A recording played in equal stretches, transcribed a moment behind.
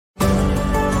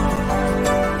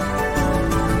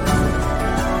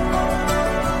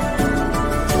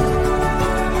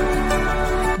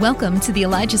Welcome to the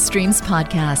Elijah Streams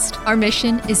podcast. Our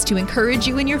mission is to encourage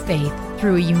you in your faith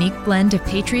through a unique blend of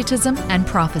patriotism and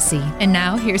prophecy. And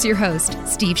now, here's your host,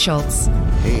 Steve Schultz.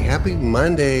 Hey, happy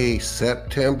Monday,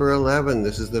 September 11.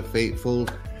 This is the fateful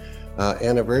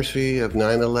anniversary of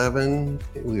 9/11.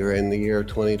 We are in the year of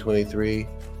 2023.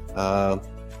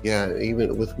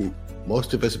 Even with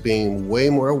most of us being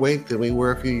way more awake than we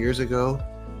were a few years ago,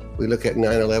 we look at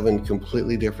 9/11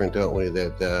 completely different, don't we?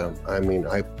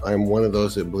 I'm one of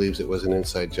those that believes it was an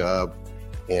inside job,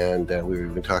 and we were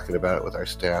even talking about it with our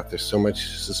staff. There's so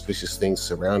much suspicious things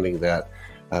surrounding that.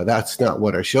 That's not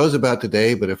what our show's about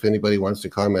today, but if anybody wants to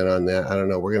comment on that, I don't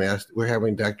know. We're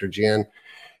having Dr. Jan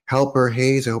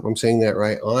Halper-Hayes, I hope I'm saying that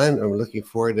right, on. I'm looking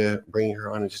forward to bringing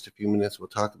her on in just a few minutes. We'll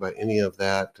talk about any of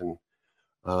that and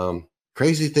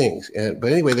crazy things.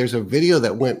 But anyway, there's a video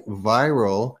that went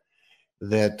viral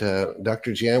that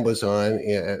Dr. Jan was on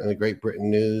the Great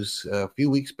Britain News a few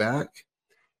weeks back.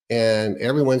 And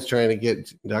everyone's trying to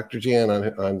get Dr. Jan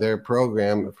on their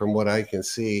program from what I can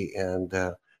see. And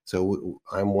so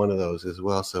I'm one of those as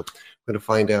well. So I'm going to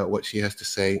find out what she has to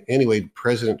say. Anyway,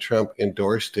 President Trump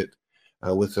endorsed it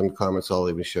with some comments. I'll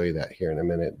even show you that here in a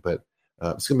minute. But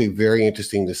it's going to be very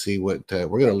interesting to see what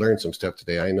we're going to learn some stuff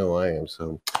today. I know I am.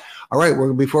 So, all right.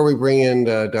 Before we bring in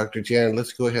Dr. Jan,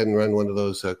 let's go ahead and run one of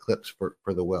those clips for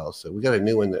the well. So we got a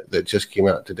new one that just came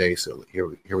out today. So here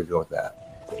we go with that.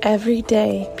 Every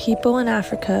day, people in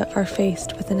Africa are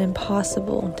faced with an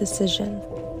impossible decision.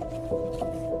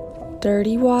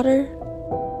 Dirty water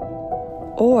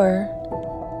or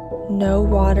no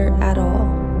water at all.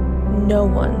 No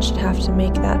one should have to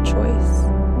make that choice.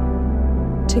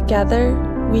 Together,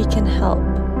 we can help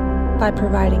by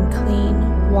providing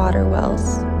clean water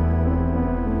wells.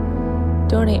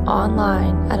 Donate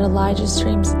online at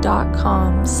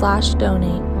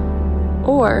elijahstreams.com/donate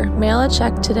or mail a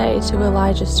check today to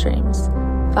Elijah Streams,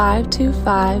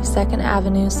 525 2nd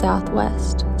Avenue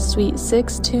Southwest, Suite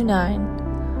 629,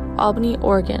 Albany,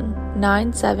 Oregon,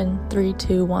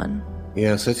 97321.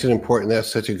 Yeah,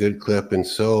 that's such a good clip and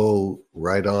so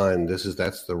right on.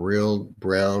 That's the real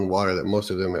brown water that most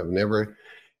of them have never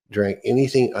drank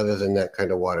anything other than that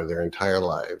kind of water their entire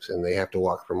lives. And they have to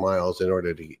walk for miles in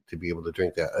order to be able to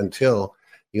drink that until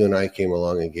you and I came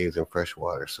along and gave them fresh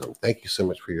water. So thank you so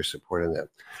much for your support in that.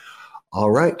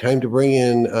 All right, time to bring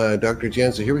in Dr.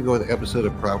 Jan. So here we go with the episode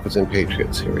of Prophets and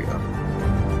Patriots. Here we go.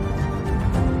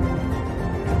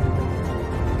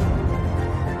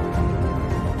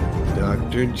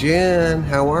 Dr. Jan,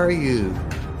 how are you?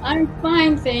 I'm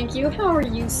fine, thank you. How are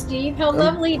you, Steve? How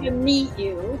lovely to meet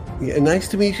you. Yeah, nice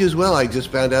to meet you as well. I just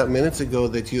found out minutes ago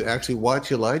that you actually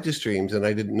watch Elijah Streams, and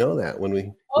I didn't know that when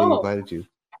we invited you.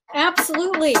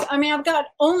 Absolutely. I mean, I've got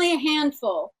only a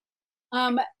handful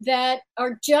that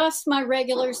are just my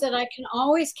regulars that I can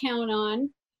always count on.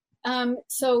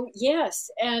 So yes,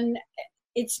 and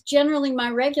it's generally my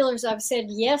regulars I've said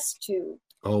yes to.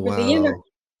 Oh, wow.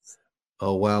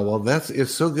 Oh, wow. Well,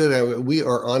 it's so good. We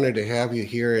are honored to have you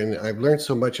here. And I've learned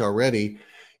so much already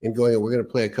in we're going to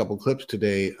play a couple clips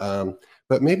today.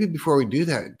 But maybe before we do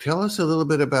that, tell us a little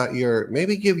bit about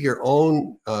give your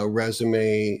own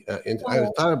resume. I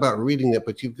thought about reading it,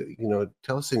 but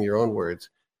tell us in your own words.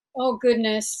 Oh,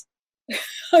 goodness.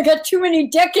 I got too many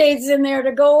decades in there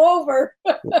to go over.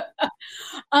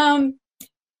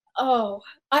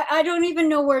 I don't even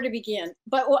know where to begin,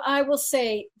 but I will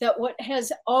say that what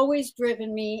has always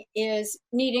driven me is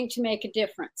needing to make a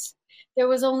difference. There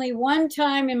was only one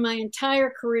time in my entire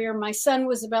career, my son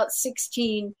was about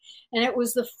 16, and it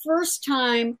was the first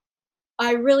time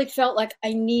I really felt like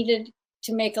I needed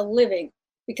to make a living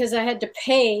because I had to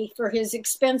pay for his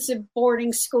expensive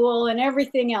boarding school and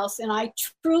everything else. And I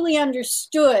truly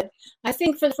understood, I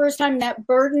think for the first time, that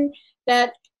burden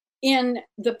that in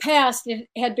the past it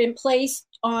had been placed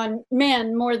on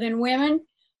men more than women,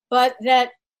 but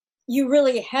that you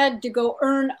really had to go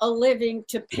earn a living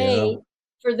to pay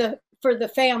for the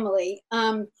family.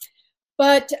 Honestly,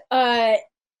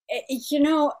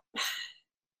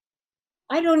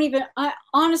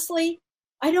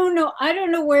 I don't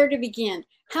know where to begin.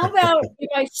 How about if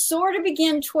I sort of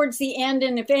begin towards the end,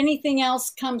 and if anything else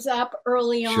comes up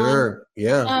early on? Sure.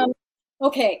 Yeah.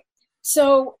 Okay.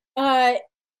 So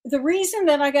the reason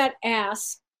that I got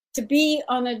asked to be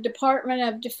on the Department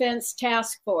of Defense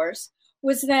task force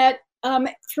was that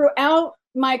throughout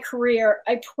my career,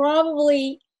 I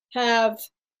probably have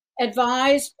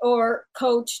advised or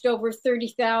coached over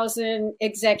 30,000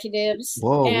 executives.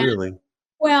 Whoa, really?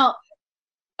 Well,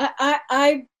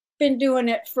 I've been doing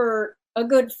it for a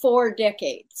good 4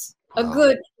 decades,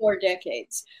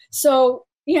 So,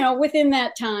 within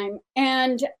that time.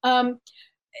 And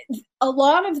a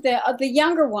lot of the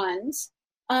younger ones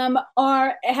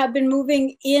have been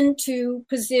moving into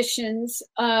positions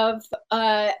of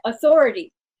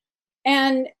authority.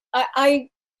 And I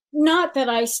not that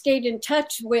I stayed in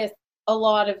touch with a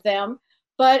lot of them,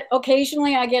 but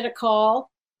occasionally I get a call.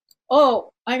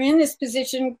 Oh, I'm in this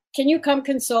position. Can you come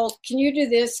consult? Can you do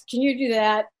this? Can you do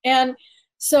that? And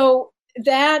so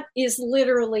that is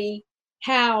literally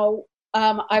how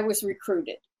I was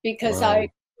recruited, because Wow.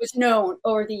 I was known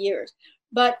over the years.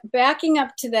 But backing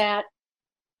up to that,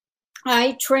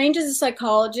 I trained as a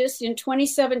psychologist. In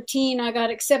 2017, I got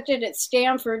accepted at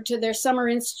Stanford to their Summer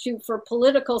Institute for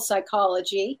Political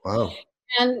Psychology. Wow.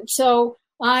 And so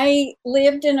I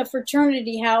lived in a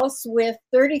fraternity house with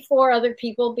 34 other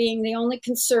people, being the only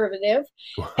conservative,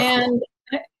 Wow.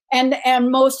 and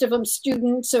most of them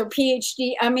students or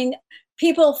PhD. I mean,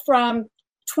 people from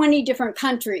 20 different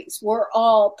countries were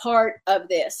all part of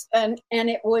this. And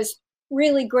it was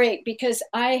really great, because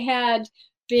I had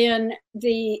been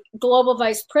the global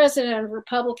vice president of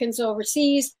Republicans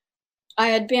overseas. I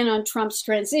had been on Trump's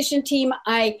transition team.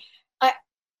 I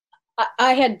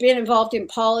had been involved in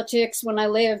politics when I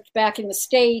lived back in the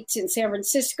States in San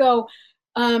Francisco.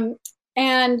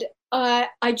 And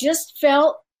I just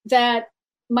felt that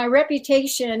my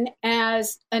reputation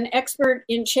as an expert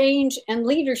in change and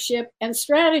leadership and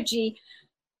strategy,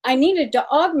 I needed to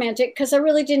augment it, because I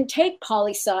really didn't take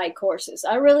poli-sci courses.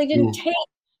 I really didn't take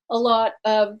a lot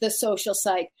of the social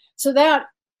psych. So that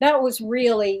was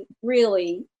really,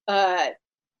 really,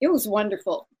 it was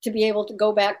wonderful to be able to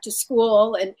go back to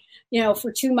school and,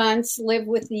 for 2 months live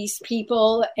with these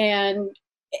people. And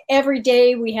every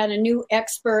day we had a new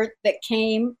expert that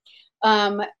came,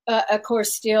 of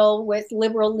course, still with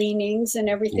liberal leanings and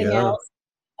everything else.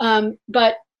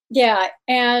 But yeah,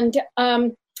 and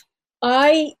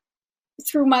I,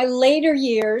 through my later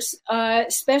years,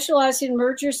 specialized in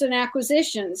mergers and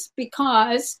acquisitions,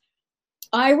 because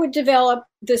I would develop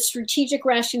the strategic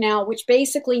rationale, which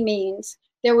basically means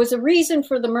there was a reason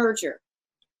for the merger,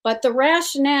 but the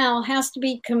rationale has to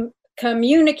be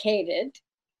communicated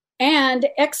and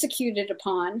executed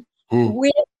upon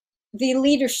with the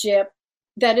leadership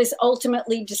that is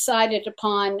ultimately decided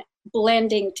upon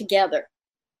blending together.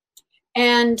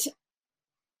 And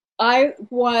I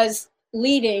was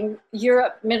leading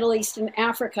Europe, Middle East, and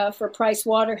Africa for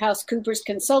PricewaterhouseCoopers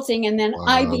Consulting, and then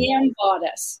IBM bought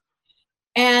us.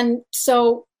 And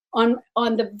so on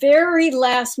the very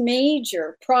last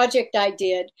major project I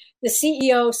did, the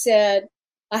CEO said,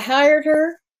 I hired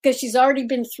her because she's already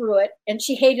been through it, and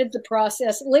she hated the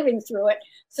process living through it.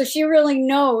 So she really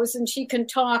knows, and she can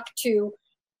talk to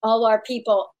all our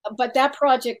people. But that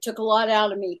project took a lot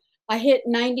out of me. I hit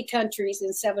 90 countries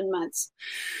in 7 months.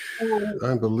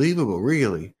 Unbelievable,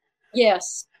 really.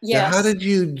 Yes. Now, how did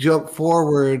you jump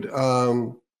forward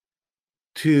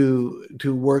to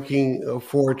working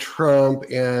for Trump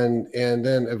and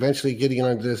then eventually getting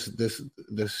on this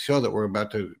show that we're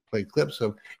about to play clips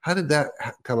of? How did that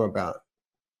come about?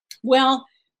 Well,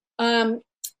 there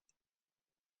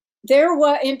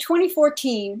was, in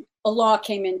 2014, a law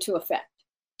came into effect.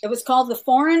 It was called the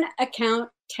Foreign Account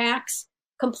Tax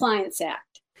Compliance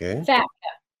Act,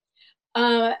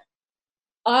 FATCA.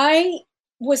 I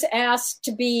was asked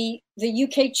to be the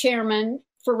UK chairman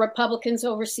for Republicans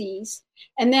overseas.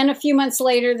 And then a few months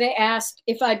later, they asked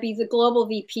if I'd be the global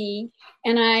VP,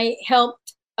 and I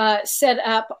helped set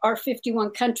up our 51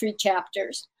 country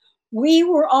chapters. We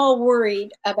were all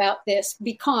worried about this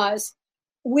because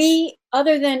we,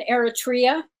 other than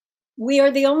Eritrea, we are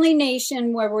the only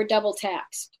nation where we're double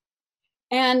taxed.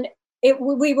 And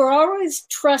we were always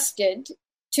trusted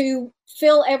to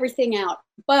fill everything out.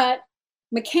 But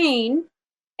McCain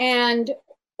and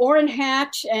Orrin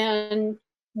Hatch and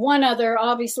one other,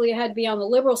 obviously had to be on the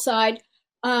liberal side,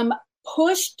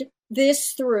 pushed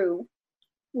this through,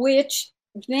 which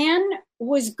then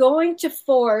was going to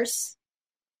force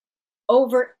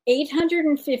over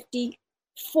 850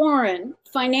 foreign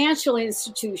financial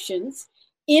institutions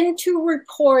into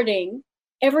reporting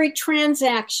every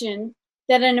transaction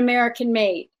that an American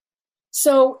made.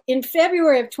 So in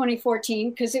February of 2014,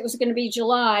 because it was going to be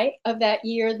July of that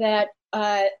year that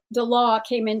the law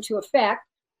came into effect,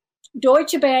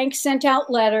 Deutsche Bank sent out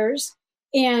letters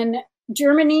in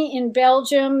Germany, in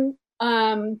Belgium,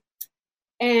 and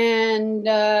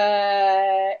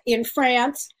in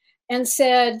France, and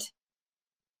said,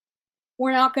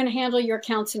 we're not going to handle your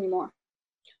accounts anymore.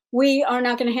 We are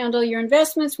not going to handle your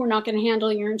investments. We're not going to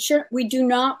handle your insurance. We do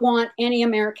not want any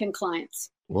American clients.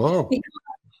 Whoa.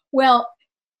 Well,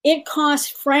 it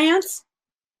cost France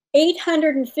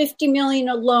 $850 million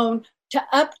alone to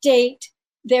update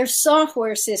their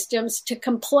software systems to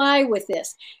comply with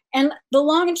this. And the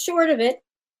long and short of it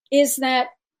is that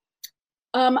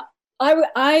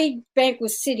I bank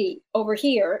with Citi over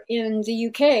here in the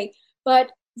UK,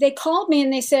 but they called me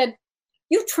and they said,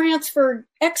 you transferred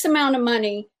X amount of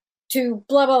money to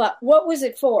blah, blah, blah. What was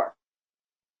it for?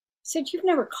 I said, you've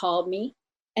never called me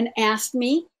and asked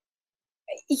me.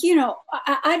 You know,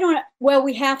 I don't, well,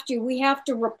 we have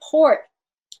to report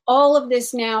all of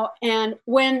this now. And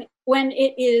when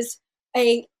it is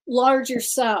a larger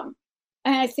sum,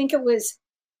 and I think it was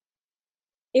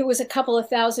a couple of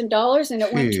 $1,000s, and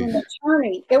it went to an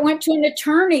attorney. It went to an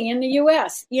attorney in the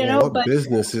U.S., you know. What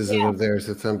business is it of theirs?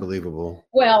 It's unbelievable.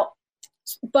 Well,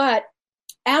 but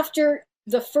after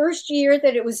the first year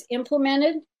that it was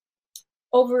implemented,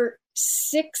 over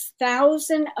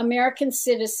 6,000 American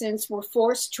citizens were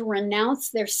forced to renounce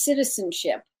their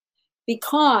citizenship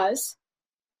because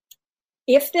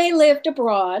if they lived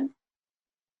abroad,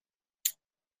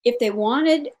 if they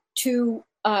wanted to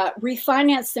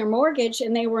refinance their mortgage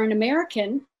and they were an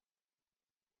American,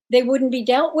 they wouldn't be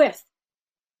dealt with.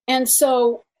 And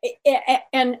so,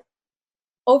 and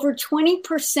over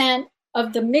 20%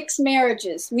 of the mixed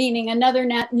marriages, meaning a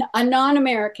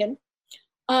non-American,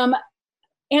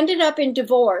 ended up in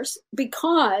divorce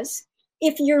because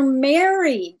if you're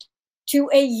married to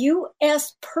a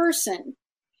U.S. person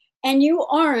and you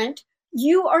aren't,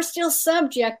 you are still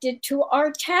subjected to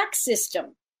our tax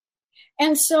system.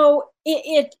 And so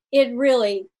it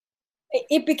really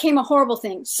became a horrible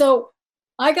thing. So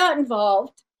I got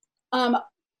involved.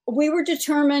 We were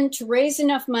determined to raise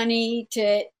enough money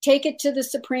to take it to the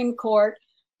Supreme Court.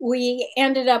 We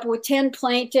ended up with 10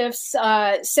 plaintiffs.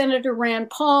 Senator Rand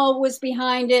Paul was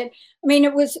behind it. I mean,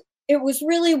 it was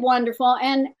really wonderful.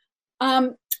 And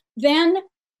then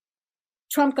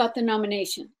Trump got the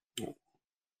nomination.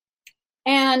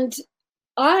 And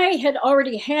I had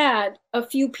already had a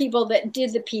few people that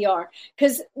did the PR,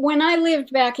 because when I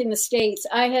lived back in the States,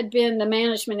 I had been the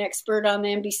management expert on the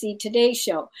NBC Today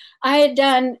show.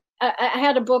 I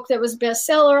had a book that was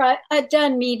bestseller. I'd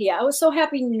done media. I was so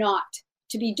happy not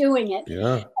to be doing it.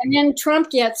 Yeah. And then Trump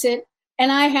gets it,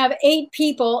 and I have 8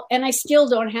 people, and I still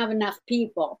don't have enough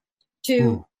people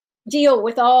to deal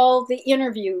with all the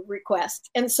interview requests.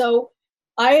 And so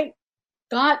I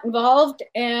got involved,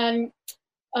 and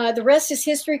the rest is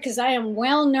history, because I am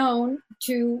well known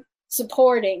to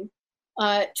supporting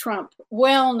Trump.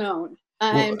 Well known.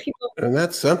 And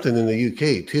that's something in the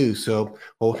UK too. So,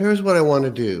 well, here's what I want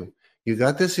to do. You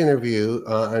got this interview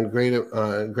on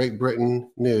Great Britain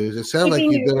News. It sounds like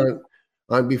you've been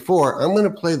on before. I'm going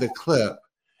to play the clip,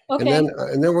 okay,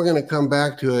 and then we're going to come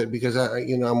back to it, because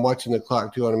I'm watching the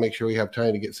clock too. I want to make sure we have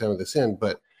time to get some of this in.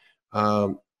 But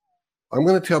I'm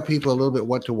going to tell people a little bit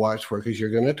what to watch for, because you're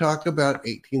going to talk about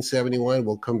 1871.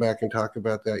 We'll come back and talk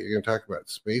about that. You're going to talk about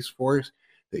Space Force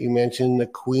that you mentioned, the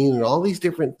Queen, and all these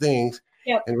different things.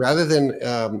 Yep. And rather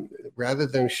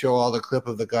than show all the clip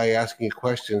of the guy asking you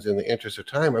questions in the interest of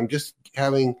time,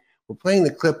 we're playing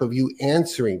the clip of you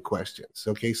answering questions.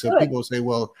 Okay, so people say,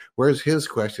 well, where's his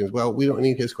questions? Well, we don't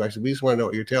need his questions. We just want to know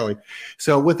what you're telling.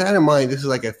 So with that in mind, this is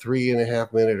like a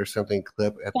 3.5 minute or something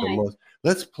clip at the most.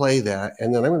 Let's play that,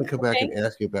 and then I'm going to come back and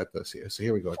ask you about this here. So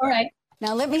here we go. All right.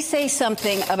 Now let me say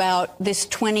something about this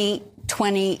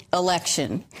 2020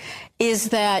 election, is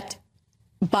that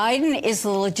Biden is the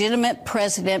legitimate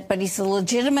president, but he's the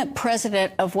legitimate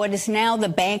president of what is now the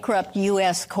bankrupt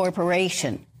U.S.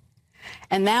 corporation.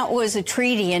 And that was a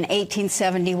treaty in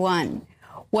 1871.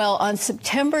 Well, on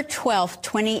September 12th,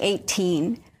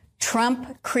 2018,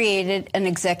 Trump created an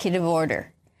executive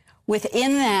order.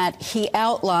 Within that, he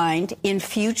outlined in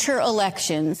future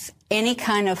elections any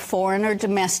kind of foreign or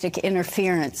domestic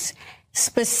interference,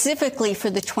 specifically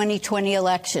for the 2020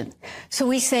 election. So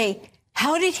we say,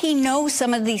 how did he know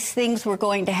some of these things were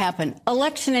going to happen?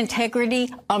 Election integrity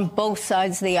on both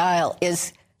sides of the aisle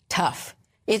is tough.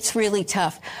 It's really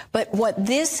tough. But what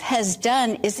this has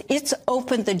done is it's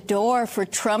opened the door for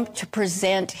Trump to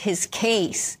present his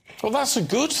case. Well, that's a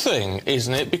good thing,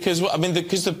 isn't it? Because,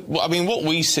 what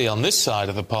we see on this side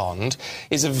of the pond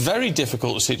is a very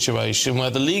difficult situation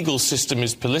where the legal system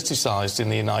is politicised in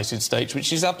the United States,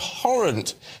 which is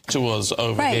abhorrent to us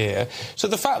over here. So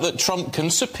the fact that Trump can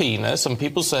subpoena, some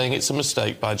people saying it's a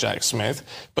mistake by Jack Smith,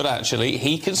 but actually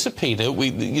he can subpoena,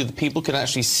 the people can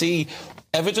actually see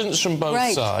evidence from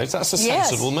both sides. That's a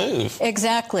sensible move.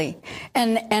 Exactly.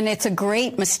 And it's a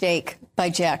great mistake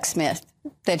by Jack Smith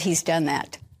that he's done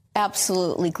that.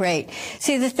 Absolutely great.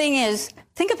 See, the thing is,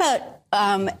 think about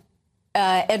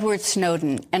Edward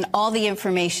Snowden and all the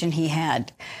information he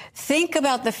had. Think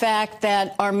about the fact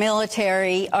that our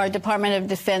military, our Department of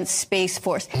Defense Space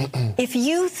Force, if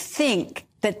you think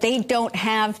that they don't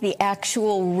have the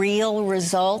actual real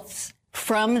results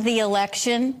from the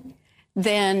election,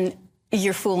 then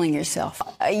you're fooling yourself.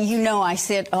 You know, I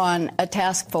sit on a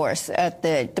task force at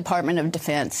the Department of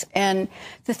Defense, and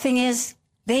the thing is,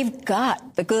 they've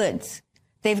got the goods.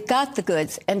 They've got the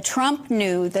goods. And Trump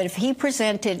knew that if he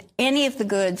presented any of the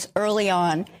goods early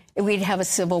on, we'd have a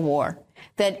civil war.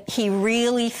 That he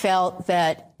really felt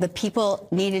that the people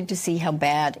needed to see how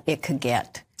bad it could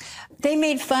get. They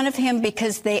made fun of him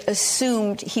because they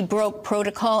assumed he broke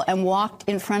protocol and walked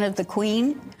in front of the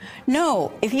Queen.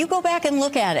 No, if you go back and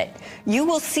look at it, you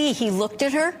will see he looked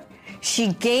at her.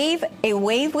 She gave a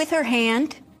wave with her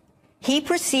hand. He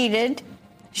proceeded.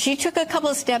 She took a couple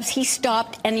of steps. He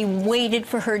stopped and he waited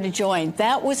for her to join.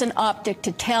 That was an optic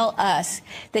to tell us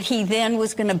that he then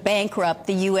was going to bankrupt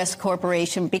the U.S.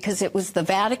 corporation because it was the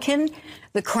Vatican,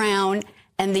 the Crown,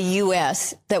 and the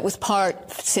U.S. that was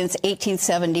part since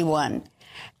 1871.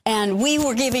 And we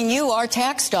were giving you our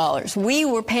tax dollars. We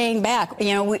were paying back.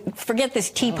 You know, forget this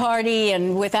Tea Party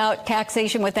and without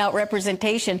taxation, without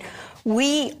representation.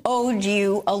 We owed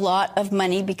you a lot of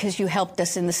money because you helped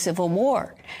us in the Civil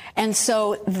War. And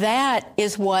so that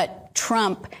is what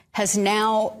Trump has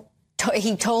now,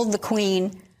 he told the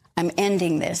Queen, I'm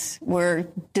ending this. We're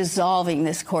dissolving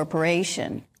this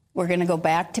corporation. We're going to go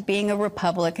back to being a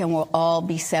republic and we'll all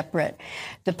be separate.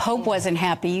 The Pope wasn't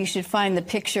happy. You should find the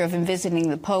picture of him visiting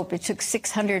the Pope. It took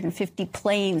 650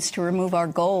 planes to remove our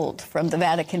gold from the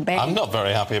Vatican Bank. I'm not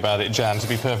very happy about it, Jan, to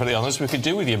be perfectly honest. We could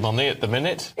do with your money at the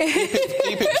minute.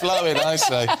 Keep it flowing, I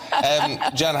say.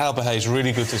 Jan Halper-Hayes,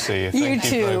 really good to see you.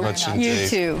 Thank you very much indeed. You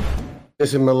too.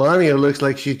 Listen, Melania looks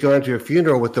like she's going to a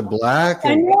funeral with the black.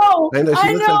 I know. She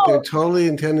looks like they're totally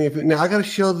intending. Now, I got to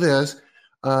show this.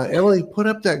 Emily, put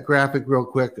up that graphic real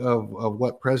quick of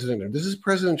what this is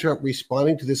President Trump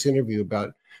responding to this interview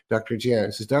about Dr. Jan.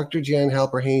 It says, Dr. Jan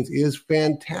Halper-Hayes is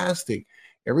fantastic.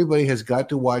 Everybody has got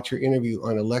to watch her interview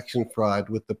on election fraud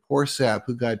with the poor sap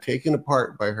who got taken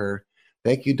apart by her.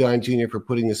 Thank you, Don Jr., for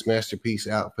putting this masterpiece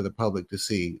out for the public to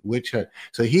see. Witch hunt.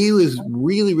 So he was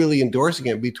really, really endorsing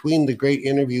it between the great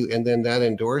interview and then that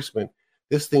endorsement.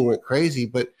 This thing went crazy,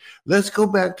 but let's go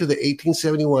back to the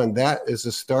 1871. That is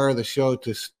the star of the show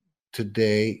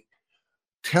today.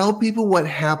 Tell people what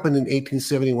happened in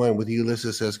 1871 with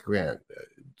Ulysses S. Grant.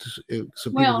 So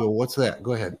people go, what's that?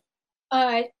 Go ahead.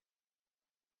 Let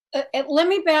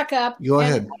me back up. Go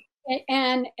ahead.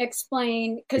 And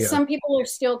explain, because some people are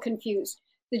still confused.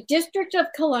 The District of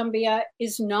Columbia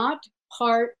is not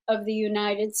part of the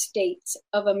United States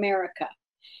of America.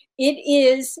 It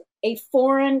is a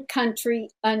foreign country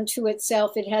unto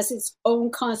itself. It has its own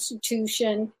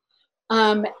constitution.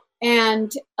 And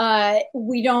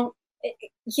we don't,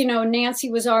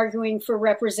 Nancy was arguing for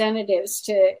representatives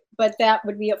but that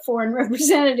would be a foreign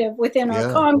representative within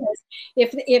our Congress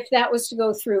if that was to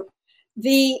go through.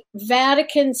 The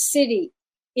Vatican City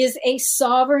is a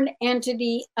sovereign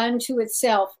entity unto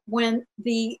itself. When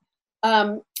the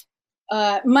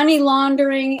money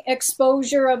laundering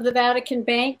exposure of the Vatican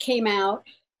Bank came out,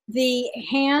 the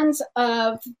hands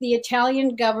of the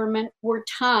Italian government were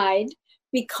tied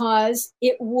because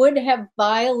it would have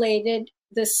violated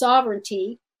the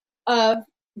sovereignty of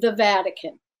the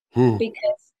Vatican. The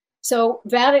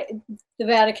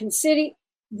Vatican City,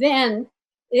 then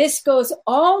this goes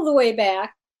all the way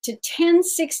back to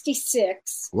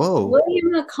 1066. Whoa.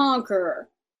 William the Conqueror.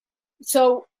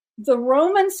 So the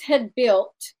Romans had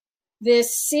built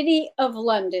this city of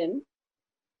London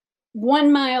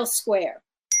 1 mile square.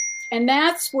 And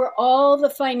that's where all the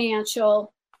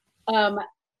financial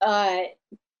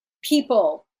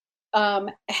people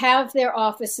have their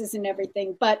offices and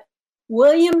everything. But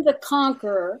William the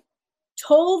Conqueror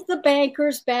told the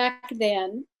bankers back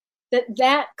then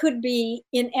that could be,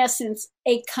 in essence,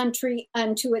 a country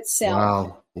unto itself.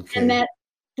 Wow. Okay. And that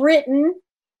Britain,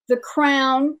 the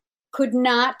crown, could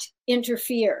not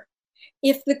interfere.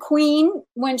 If the Queen,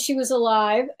 when she was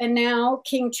alive, and now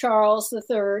King Charles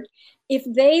III, if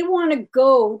they want to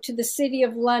go to the City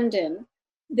of London,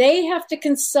 they have to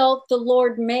consult the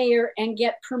Lord Mayor and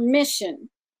get permission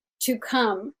to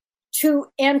come to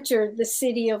enter the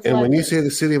City of London. And when you say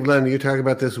the City of London, you're talking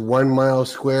about this 1 mile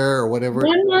square or whatever?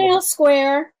 1 mile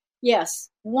square, yes.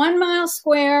 1 mile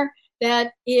square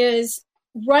that is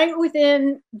right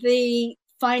within the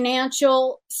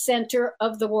financial center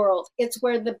of the world. It's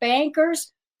where the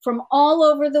bankers from all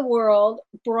over the world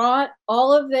brought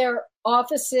all of their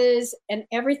offices and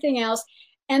everything else,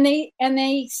 and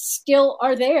they still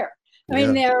are there. I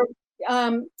mean, they're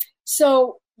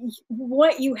So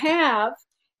what you have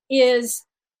is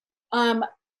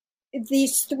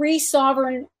these three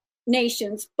sovereign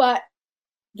nations, but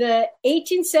the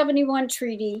 1871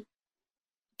 treaty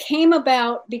came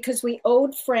about because we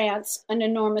owed France an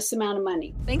enormous amount of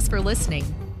money. Thanks for listening.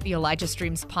 The Elijah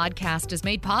Streams podcast is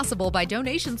made possible by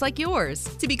donations like yours.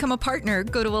 To become a partner,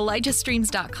 go to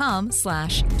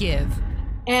ElijahStreams.com/give.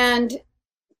 And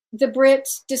the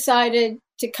Brits decided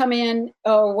to come in,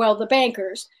 the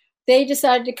bankers, they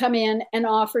decided to come in and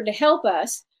offer to help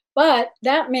us. But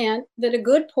that meant that a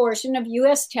good portion of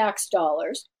U.S. tax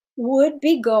dollars would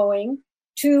be going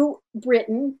to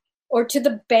Britain or to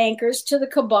the bankers, to the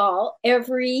cabal,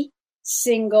 every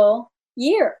single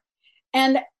year.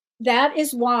 And that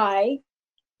is why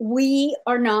we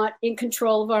are not in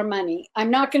control of our money.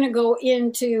 I'm not going to go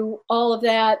into all of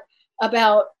that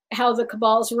about how the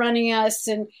cabal's running us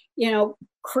and,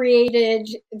 created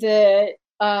the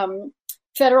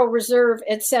Federal Reserve,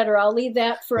 et cetera. I'll leave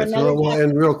that for another time.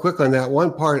 And real quick on that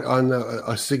one part, on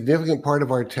a significant part of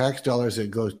our tax dollars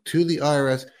that goes to the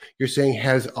IRS, you're saying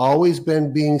has always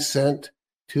been being sent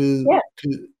to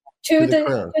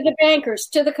the bankers,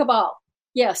 to the cabal.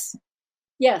 Yes.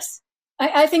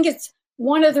 I think it's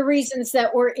one of the reasons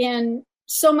that we're in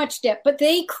so much debt. But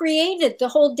they created the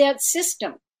whole debt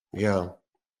system. Yeah.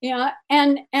 Yeah,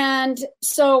 and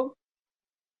so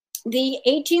the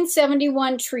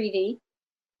 1871 treaty,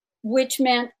 which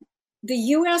meant the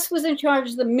U.S. was in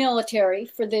charge of the military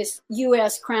for this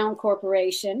U.S. Crown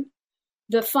Corporation.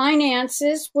 The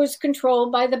finances was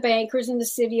controlled by the bankers in the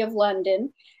City of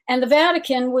London, and the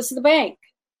Vatican was the bank.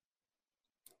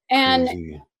 And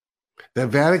the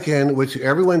Vatican, which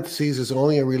everyone sees as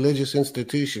only a religious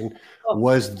institution,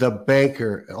 was the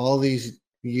banker all these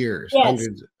years,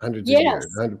 hundreds of years,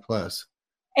 100 plus.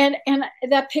 And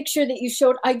that picture that you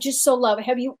showed, I just so love it.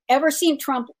 Have you ever seen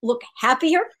Trump look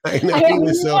happier? I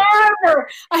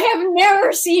have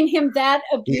never seen him that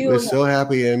abused. He was so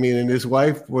happy. I mean, and his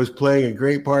wife was playing a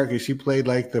great part because she played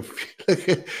like they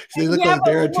looked like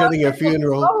they're attending a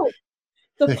funeral.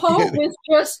 The Pope is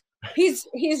just, he's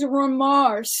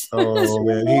remorse. Oh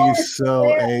man, he's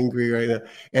so angry right now.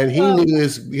 And he knew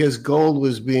his gold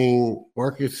was being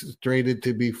orchestrated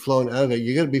to be flown out of there.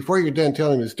 You got to, before you're done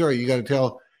telling the story, you got to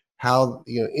tell how,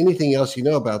 anything else you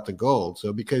know about the gold.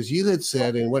 So because you had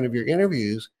said in one of your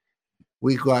interviews,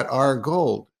 we got our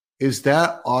gold. Is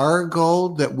that our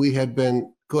gold that we had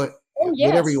been,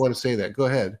 whatever you want to say that, go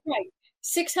ahead. Right.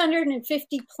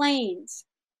 650 planes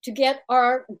to get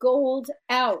our gold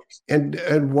out. And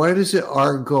why is it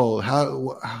our gold?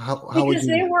 How because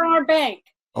they were our bank.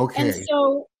 Okay. And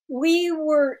so we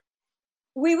were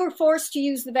forced to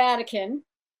use the Vatican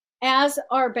as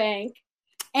our bank.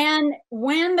 And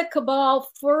when the cabal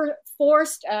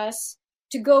forced us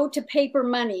to go to paper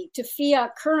money, to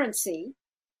fiat currency,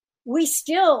 we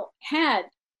still had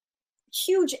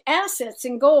huge assets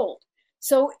in gold.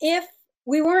 So if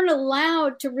we weren't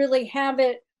allowed to really have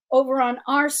it over on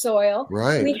our soil,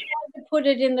 right, we had to put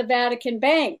it in the Vatican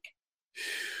Bank.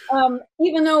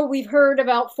 Even though we've heard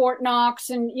about Fort Knox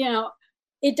and,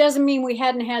 it doesn't mean we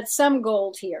hadn't had some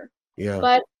gold here. Yeah.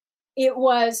 But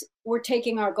we're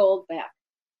taking our gold back.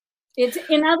 It's,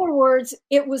 in other words,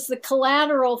 it was the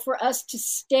collateral for us to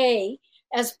stay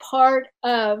as part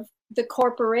of the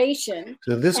corporation.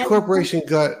 So this corporation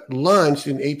got launched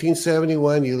in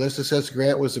 1871. Ulysses S.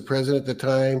 Grant was the president at the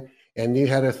time. And you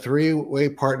had a three-way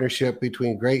partnership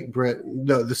between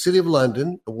the City of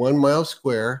London, the 1 mile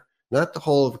square, not the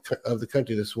whole of the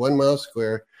country, this 1 mile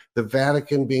square, the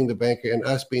Vatican being the banker, and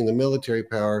us being the military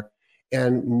power.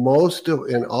 And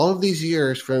in all of these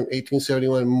years from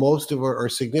 1871, most of our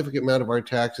significant amount of our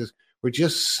taxes were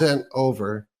just sent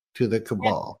over to the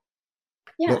cabal.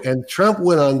 Yeah. And Trump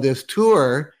went on this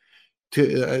tour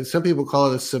to some people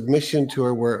call it a submission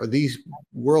tour, where these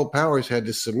world powers had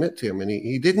to submit to him, and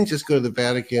he didn't just go to the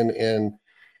Vatican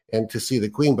and to see the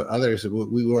Queen, but others.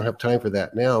 We won't have time for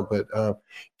that now. But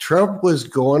Trump was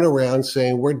going around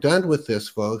saying, "We're done with this,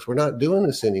 folks. We're not doing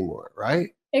this anymore."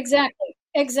 Right? Exactly.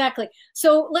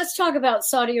 So let's talk about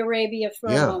Saudi Arabia for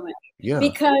a moment. Yeah.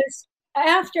 Because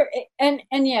after and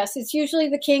yes, it's usually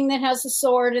the king that has the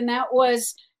sword, and that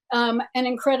was an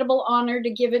incredible honor to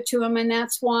give it to him, and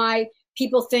that's why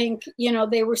people think,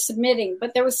 they were submitting.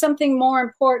 But there was something more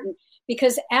important,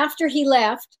 because after he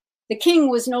left, the king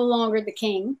was no longer the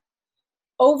king.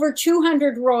 Over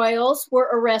 200 royals were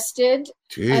arrested.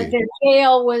 Their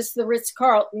jail was the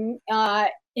Ritz-Carlton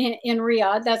in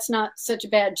Riyadh. That's not such a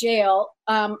bad jail.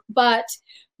 But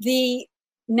the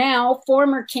now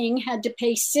former king had to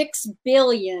pay $6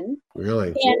 billion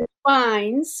really in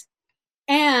fines.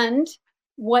 And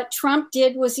what Trump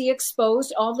did was he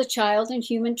exposed all the child and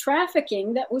human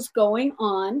trafficking that was going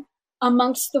on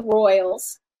amongst the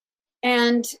royals.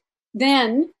 And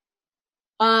then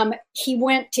he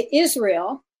went to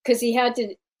Israel because he had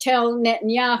to tell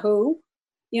Netanyahu,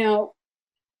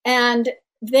 and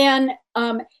then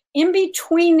in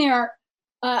between there,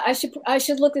 I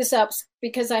should look this up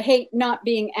because I hate not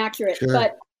being accurate. Sure.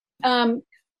 But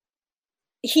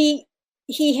he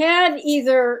had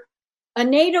either a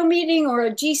NATO meeting or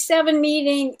a G7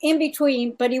 meeting in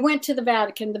between, but he went to the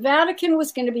Vatican. The Vatican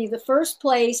was going to be the first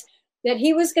place that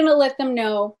he was going to let them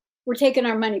know we're taking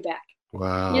our money back.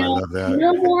 Wow, I love that.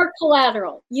 No more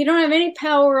collateral. You don't have any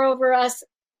power over us.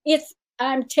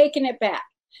 I'm taking it back.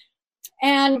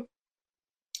 And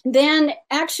then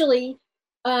actually,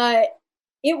 it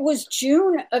was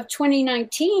June of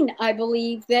 2019, I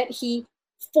believe, that he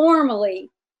formally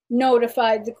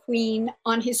notified the Queen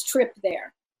on his trip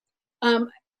there.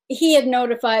 He had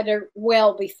notified her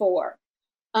well before.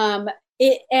 And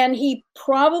he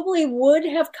probably would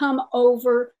have come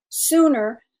over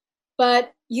sooner,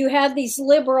 but you had these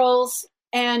liberals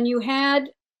and you had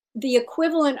the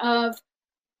equivalent of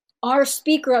our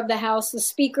Speaker of the House, the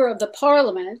Speaker of the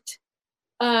Parliament.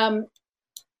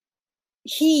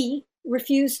 He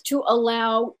refused to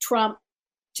allow Trump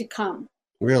to come.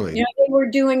 Really? They were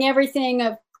doing everything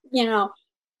of,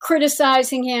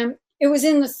 criticizing him. It was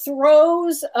in the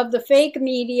throes of the fake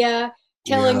media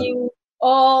telling you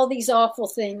all these awful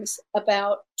things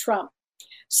about Trump.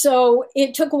 So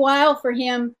it took a while for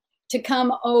him to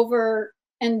come over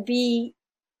and be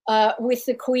with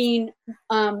the Queen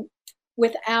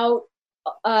without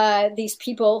these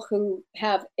people who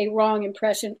have a wrong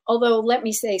impression. Although, let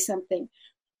me say something.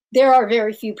 There are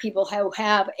very few people who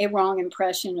have a wrong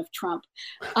impression of Trump.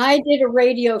 I did a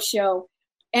radio show,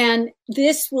 and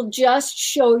this will just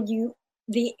show you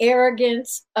the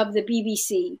arrogance of the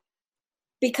BBC.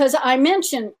 Because I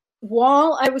mentioned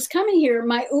while I was coming here,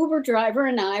 my Uber driver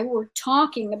and I were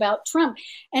talking about Trump.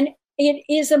 And it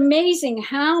is amazing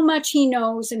how much he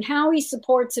knows and how he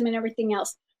supports him and everything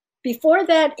else. Before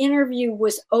that interview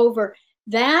was over,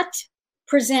 that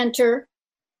presenter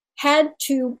had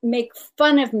to make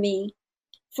fun of me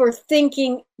for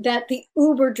thinking that the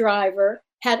Uber driver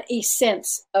had a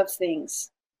sense of things.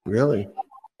 Really?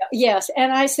 Yes.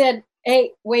 And I said,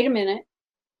 hey, wait a minute,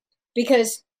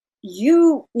 because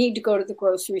you need to go to the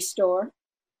grocery store.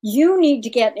 You need to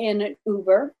get in an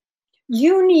Uber.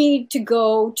 You need to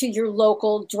go to your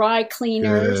local dry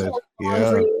cleaners or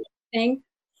laundry thing.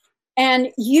 And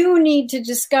you need to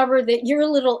discover that your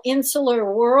little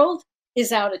insular world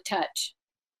is out of touch.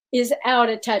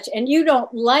 And you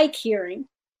don't like hearing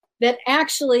that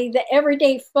actually the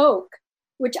everyday folk,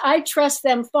 which I trust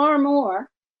them far more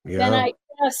than I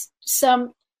trust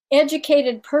some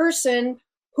educated person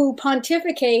who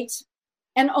pontificates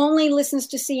and only listens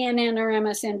to CNN or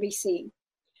MSNBC.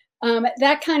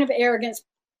 That kind of arrogance,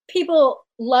 people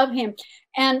love him.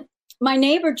 And my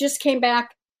neighbor just came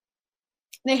back.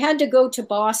 They had to go to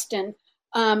Boston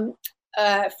for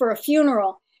a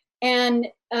funeral. And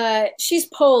she's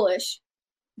Polish,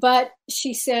 but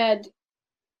she said,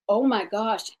 oh my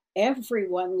gosh,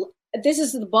 everyone, this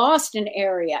is the Boston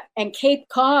area and Cape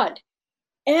Cod.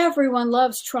 Everyone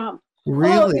loves Trump.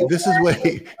 Really?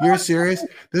 Wait, you're serious?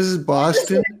 This is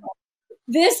Boston?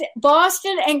 This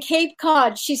Boston and Cape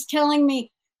Cod, she's telling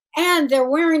me, and they're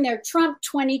wearing their Trump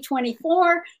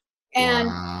 2024. And,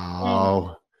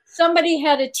 wow. Somebody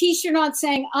had a T-shirt on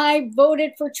saying, I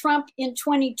voted for Trump in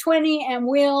 2020 and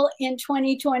will in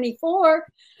 2024.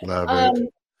 Love it.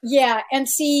 Yeah. And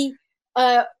see,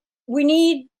 we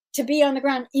need to be on the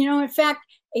ground. In fact,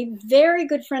 a very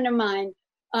good friend of mine,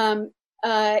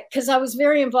 because I was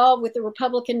very involved with the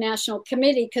Republican National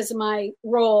Committee because of my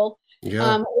role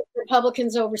with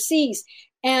Republicans overseas.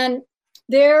 And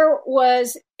there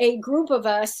was a group of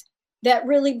us that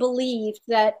really believed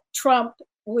that Trump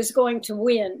was going to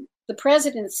win the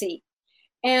presidency.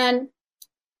 And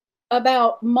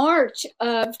about March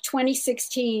of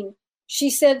 2016, she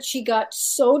said she got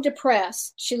so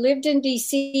depressed. She lived in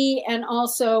DC and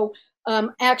also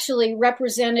actually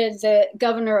represented the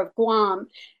governor of Guam.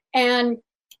 And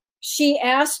she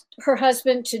asked her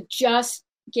husband to just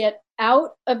get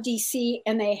out of DC,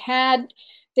 and they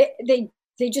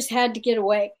just had to get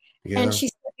away. Yeah. And she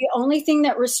said the only thing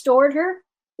that restored her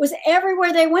was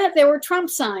everywhere they went, there were Trump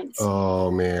signs.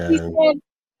 Oh, man. She said,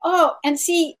 and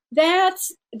see,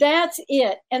 that's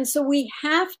it. And so we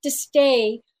have to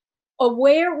stay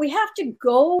aware. We have to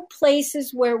go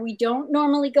places where we don't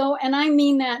normally go. And I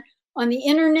mean that on the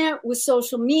internet, with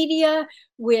social media,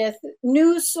 with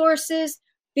news sources,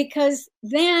 because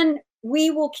then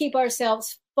we will keep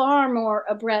ourselves far more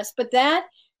abreast. But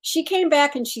she came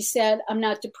back and she said, I'm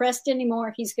not depressed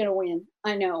anymore. He's going to win.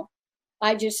 I know.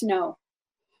 I just know.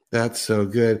 That's so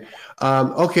good.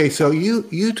 Okay, so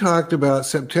you talked about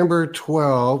September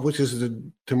 12, which is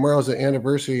tomorrow's the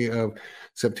anniversary of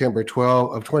September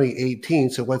 12 of 2018.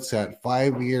 So what's that?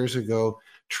 5 years ago,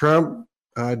 Trump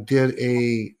did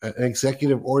an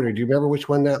executive order. Do you remember which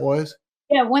one that was?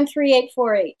 Yeah,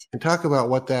 13848. And talk about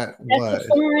what that That's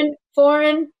was.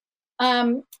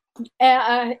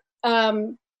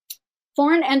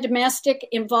 Foreign and domestic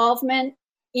involvement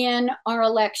in our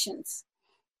elections.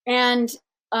 And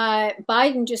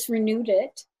Biden just renewed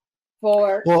it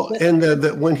for. Well, and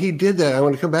when he did that, I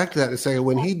want to come back to that in a second.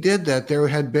 When he did that, there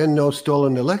had been no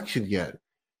stolen election yet.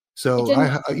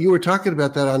 So you were talking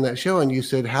about that on that show, and you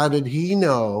said, how did he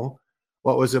know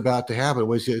what was about to happen?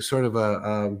 Was it sort of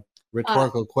a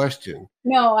rhetorical question?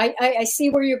 No, I see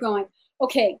where you're going.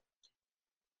 Okay.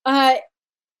 The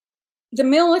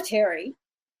military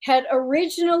had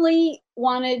originally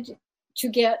wanted to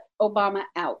get Obama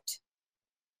out.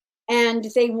 And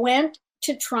they went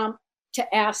to Trump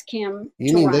to ask him.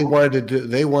 You mean they wanted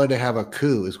to have a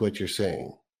coup, is what you're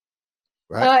saying,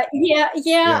 right?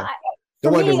 Yeah. They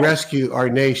wanted to rescue our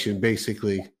nation,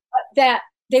 basically. That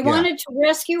they wanted to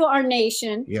rescue our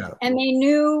nation. Yeah. And they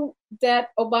knew that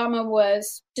Obama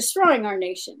was destroying our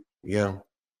nation. Yeah.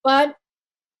 But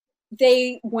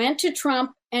they went to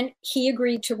Trump and he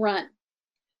agreed to run.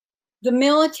 The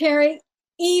military,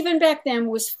 even back then,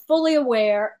 was fully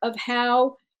aware of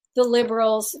how the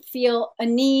liberals feel a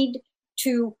need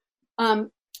to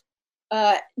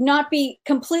not be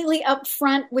completely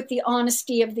upfront with the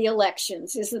honesty of the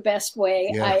elections is the best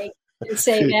way I can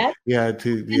say that.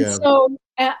 So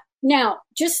now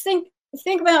just think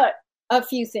about a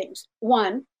few things.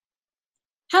 One,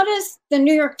 how does the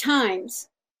New York Times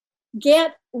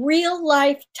get real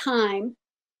life time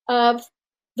of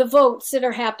the votes that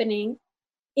are happening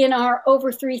in our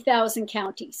over 3,000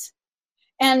 counties?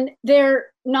 And they're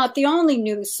not the only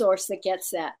news source that gets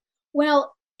that.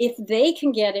 Well, if they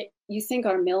can get it, you think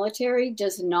our military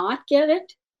does not get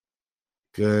it?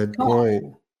 Good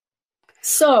point.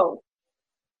 So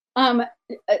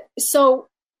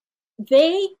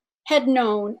they had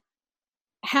known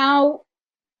how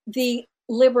the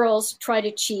liberals try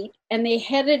to cheat, and they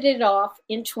headed it off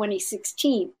in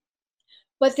 2016.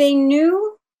 But they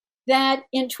knew that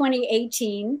in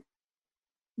 2018,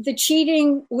 the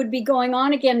cheating would be going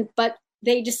on again, but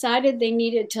they decided they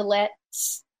needed to let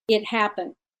it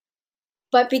happen.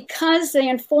 But because they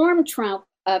informed Trump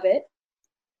of it,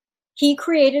 he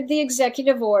created the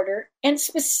executive order and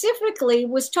specifically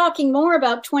was talking more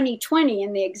about 2020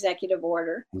 in the executive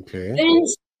order than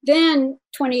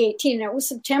 2018. It was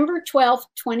September 12th,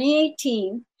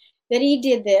 2018 that he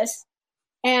did this,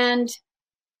 and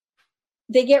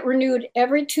they get renewed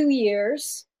every 2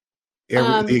 years.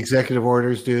 The executive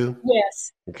orders do?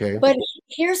 Yes. Okay. But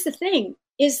here's the thing,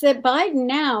 is that Biden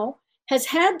now has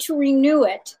had to renew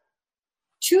it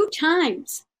 2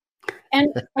 times.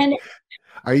 And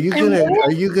are you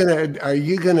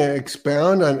gonna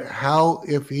expound on how,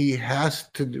 if he has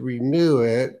to renew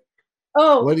it?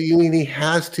 Oh, what do you mean he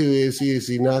has to? Is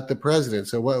he not the president?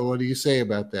 So what do you say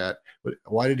about that?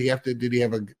 Why did he have to? Did he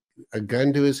have a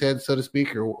gun to his head, so to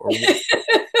speak, or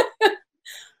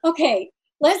Okay,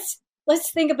 let's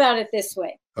think about it this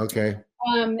way. Okay.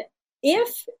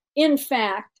 If in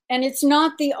fact, and it's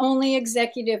not the only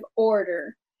executive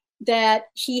order that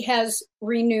he has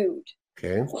renewed.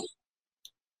 Okay.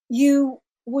 You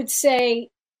would say,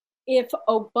 if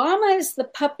Obama is the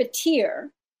puppeteer,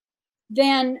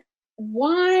 then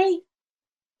why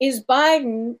is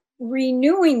Biden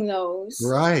renewing those?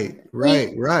 Right.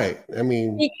 I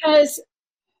mean, because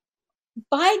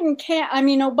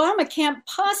Obama can't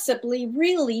possibly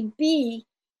really be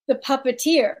the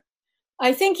puppeteer.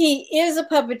 I think he is a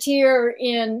puppeteer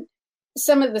in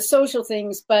some of the social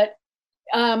things, but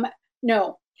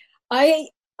no, I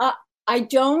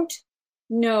don't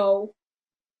know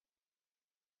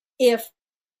if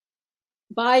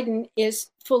Biden is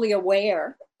fully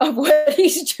aware of what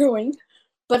he's doing,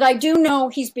 but I do know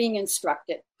he's being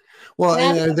instructed. Well,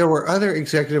 and there were other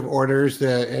executive orders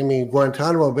that,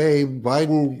 Guantanamo Bay,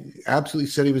 Biden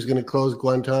absolutely said he was going to close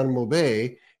Guantanamo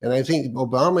Bay, and I think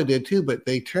Obama did too, but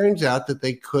they turns out that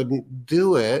they couldn't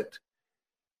do it.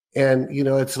 And,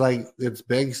 it's like, it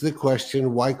begs the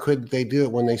question, why couldn't they do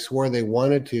it when they swore they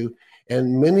wanted to?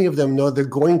 And many of them know they're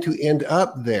going to end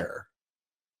up there.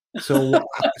 So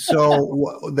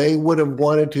they would have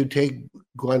wanted to take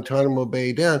Guantanamo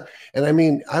Bay down. And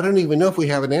I don't even know if we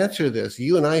have an answer to this.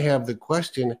 You and I have the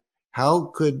question,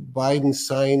 how could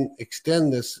Biden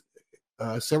extend this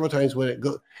several times when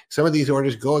some of these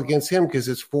orders go against him because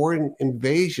it's foreign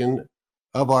invasion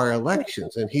of our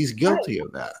elections, and he's guilty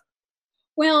of that.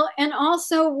 Well, and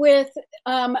also with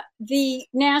the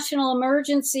national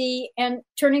emergency and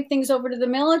turning things over to the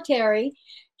military,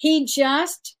 he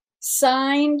just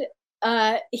signed,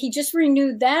 he just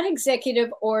renewed that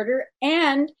executive order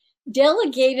and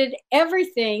delegated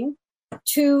everything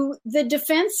to the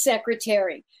defense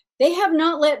secretary. They have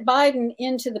not let Biden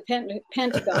into the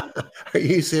Pentagon. Are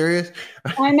you serious?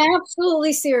 I'm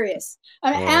absolutely serious.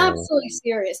 I'm absolutely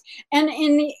serious. And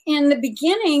in the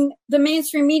beginning, the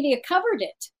mainstream media covered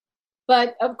it,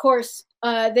 but of course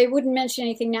they wouldn't mention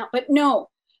anything now. But no,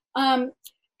 and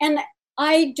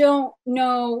I don't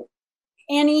know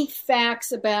any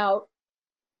facts about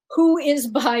who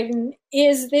is Biden.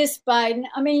 Is this Biden?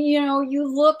 I mean, you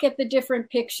look at the different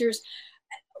pictures.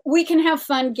 We can have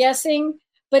fun guessing.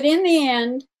 But in the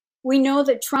end, we know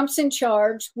that Trump's in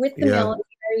charge with the military.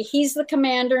 He's the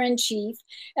commander in chief.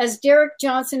 As Derek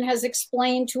Johnson has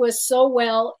explained to us so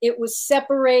well, it was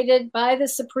separated by the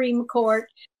Supreme Court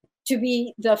to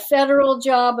be the federal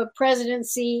job of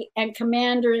presidency and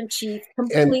commander in chief.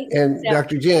 And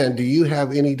Dr. Jan, do you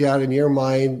have any doubt in your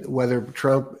mind whether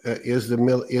Trump is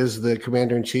the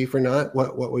commander in chief or not?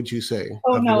 What would you say?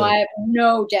 Oh, no, I have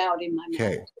no doubt in my mind.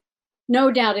 Okay. No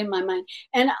doubt in my mind.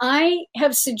 And I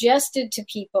have suggested to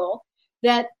people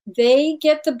that they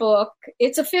get the book.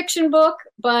 It's a fiction book,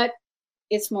 but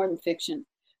it's more than fiction,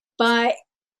 by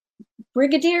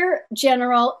Brigadier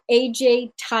General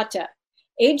A.J. Tata.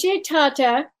 A.J.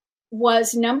 Tata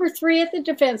was number 3 at the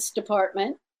Defense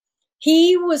Department.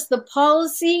 He was the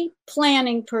policy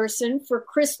planning person for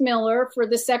Chris Miller, for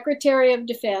the Secretary of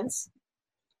Defense.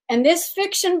 And this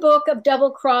fiction book of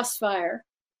Double Crossfire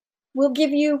will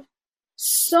give you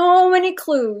so many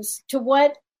clues to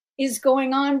what is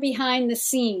going on behind the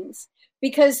scenes,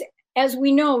 because as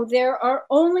we know, there are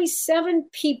only 7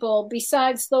 people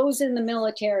besides those in the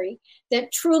military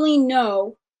that truly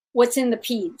know what's in the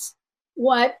PEDS.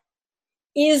 What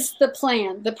is the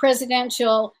plan, the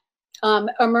Presidential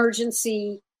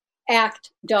Emergency Act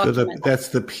document? So that's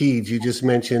the PEDS you just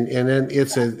mentioned, and then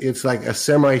it's like a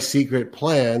semi-secret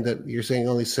plan that you're saying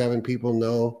only 7 people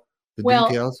know the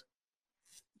details?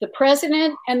 The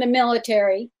president and the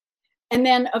military. And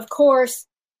then, of course,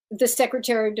 the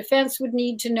Secretary of Defense would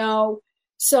need to know.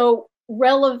 So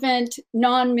relevant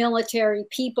non-military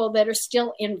people that are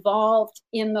still involved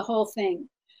in the whole thing.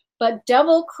 But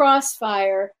Double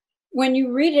Crossfire, when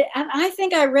you read it, and I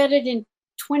think I read it in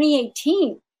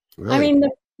 2018. Really? I mean,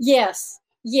 yes.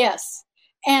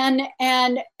 And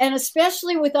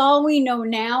especially with all we know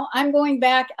now, I'm going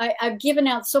back. I've given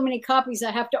out so many copies.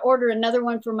 I have to order another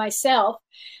one for myself.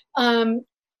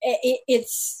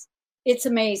 It's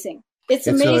amazing. It's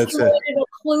amazing what it'll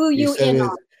clue you in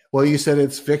on. Well, you said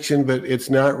it's fiction, but it's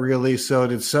not really. So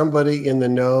did somebody in the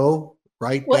know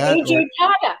write that? A.J.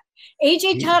 Tata.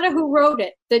 A.J. Tata, who wrote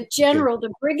it, the general,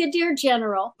 the Brigadier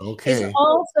General,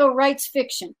 also writes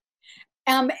fiction.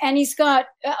 And he's got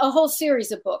a whole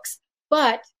series of books.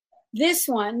 But this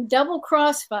one, Double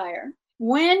Crossfire,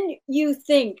 when you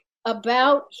think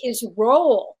about his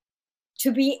role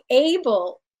to be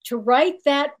able to write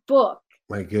that book.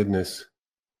 My goodness.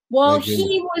 While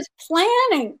he was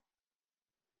planning.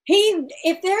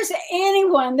 If there's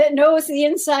anyone that knows the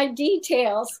inside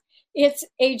details, it's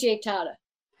A.J. Tata.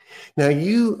 Now,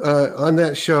 you, on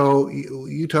that show,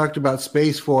 you talked about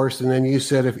Space Force, and then you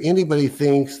said if anybody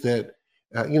thinks that,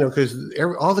 because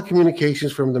all the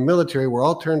communications from the military were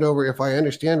all turned over, if I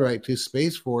understand right, to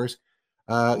Space Force,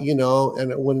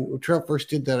 and when Trump first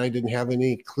did that, I didn't have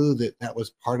any clue that was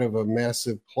part of a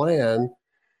massive plan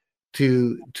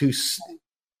to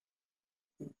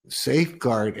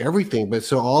safeguard everything. But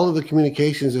so all of the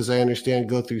communications, as I understand,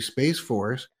 go through Space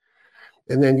Force.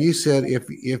 And then you said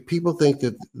if people think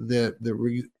that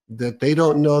they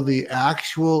don't know the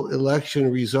actual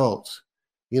election results,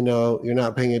 you're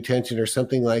not paying attention or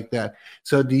something like that.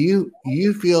 So do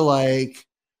you feel like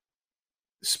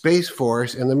Space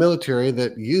Force and the military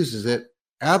that uses it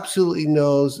absolutely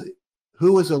knows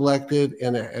who was elected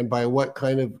and by what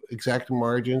kind of exact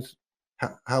margins?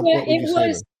 What would you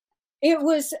say? It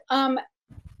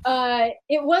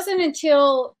wasn't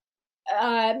until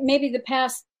maybe the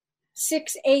past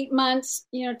 6-8 months.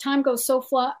 Time goes so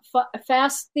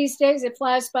fast these days; it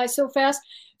flies by so fast.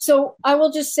 So I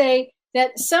will just say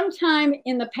that sometime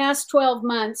in the past 12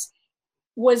 months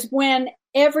was when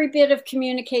every bit of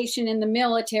communication in the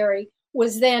military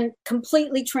was then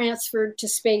completely transferred to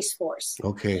Space Force.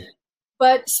 Okay.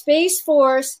 But Space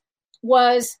Force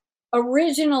was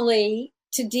originally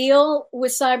to deal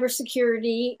with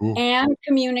cybersecurity and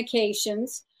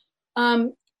communications.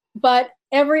 but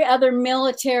every other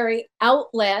military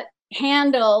outlet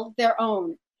handle their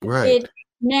own. Right. It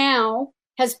now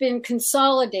has been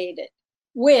consolidated,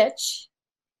 which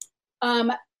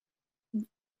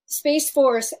Space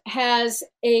Force has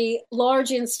a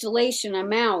large installation on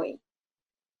Maui,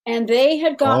 and they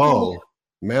had gotten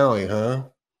Maui, huh?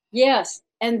 Yes,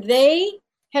 and they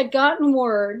had gotten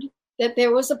word that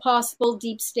there was a possible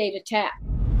deep state attack.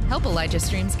 Help Elijah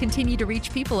Streams continue to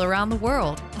reach people around the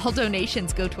world. All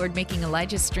donations go toward making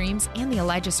Elijah Streams and the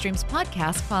Elijah Streams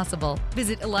podcast possible.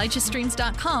 Visit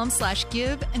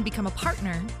ElijahStreams.com/give and become a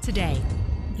partner today.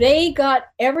 They got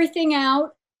everything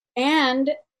out,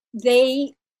 and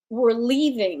they were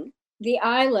leaving the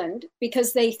island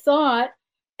because they thought,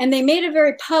 and they made it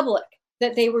very public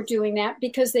that they were doing that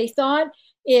because they thought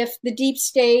if the deep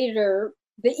state or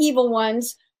the evil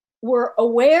ones were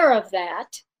aware of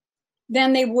that,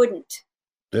 then they wouldn't.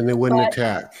 Then they wouldn't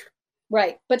attack.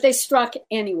 Right. But they struck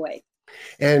anyway.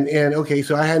 And okay,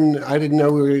 so I didn't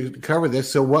know we were going to cover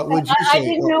this. So what would you say? I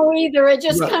didn't know either. It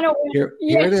just kind of here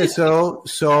it is.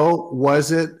 So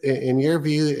was it, in your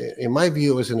view? In my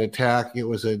view, it was an attack. It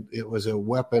was a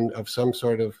weapon of some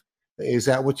sort of. Is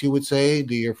that what you would say?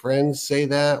 Do your friends say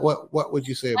that? What would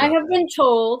you say about I have been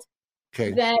told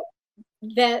okay.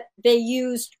 that they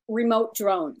used remote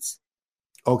drones.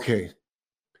 Okay.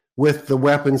 With the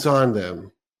weapons on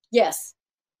them. Yes.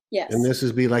 Yes. And this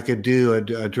would be like a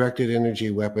directed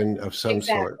energy weapon of some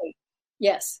sort.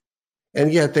 Yes.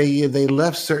 And yet they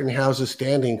left certain houses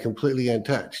standing completely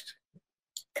untouched.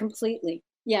 Completely.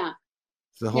 Yeah.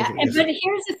 The whole but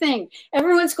here's the thing.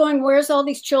 Everyone's going, where's all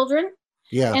these children?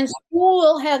 Yeah. And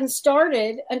school hadn't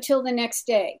started until the next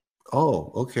day.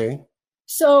 Oh, okay.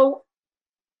 So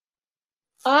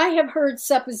I have heard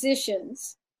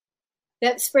suppositions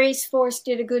that Space Force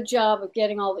did a good job of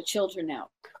getting all the children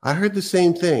out. I heard the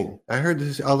same thing. I heard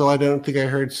this, although I don't think I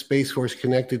heard Space Force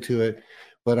connected to it,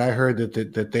 but I heard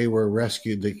that they were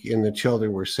rescued and the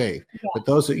children were safe. Yeah. But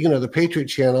those, the Patriot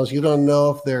channels, you don't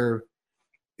know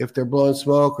if they're blowing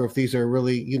smoke or if these are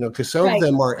really, because some of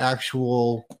them are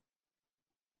actual,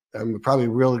 probably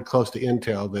really close to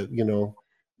intel that,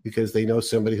 because they know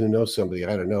somebody who knows somebody.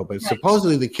 I don't know. But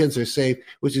supposedly the kids are safe,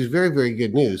 which is very, very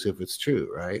good news if it's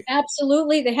true, right?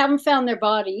 Absolutely. They haven't found their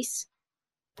bodies.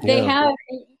 They have,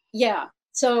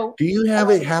 So do you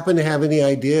happen to have any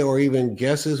idea or even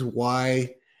guesses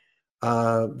why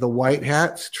the white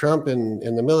hats, Trump and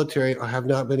the military, have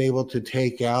not been able to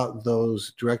take out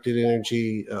those directed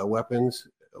energy weapons?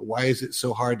 Why is it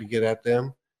so hard to get at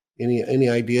them? Any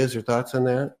ideas or thoughts on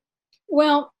that?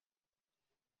 Well,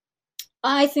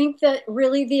 I think that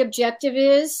really the objective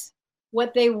is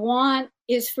what they want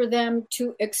is for them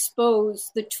to expose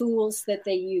the tools that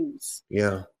they use.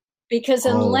 Yeah. Because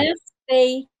if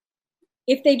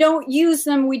they don't use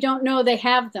them, we don't know they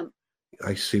have them.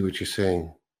 I see what you're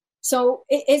saying. So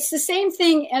it's the same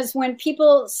thing as when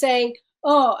people say,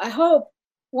 oh, I hope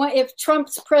if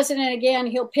Trump's president again,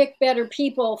 he'll pick better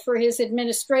people for his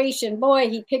administration. Boy,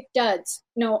 he picked duds.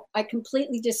 No, I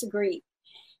completely disagree.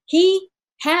 He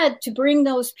had to bring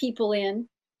those people in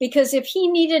because if he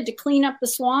needed to clean up the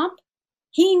swamp,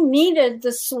 he needed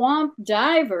the swamp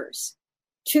divers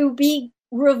to be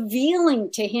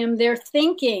revealing to him their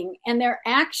thinking and their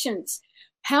actions.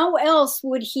 How else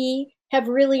would he have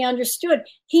really understood?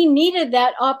 He needed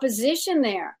that opposition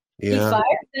there. Yeah, he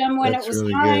fired them when it was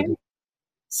really time. Good.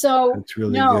 So that's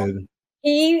really good.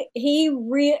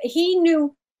 He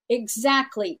knew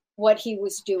exactly what he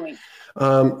was doing.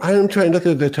 I'm trying to look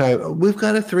at the time. We've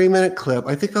got a 3-minute clip.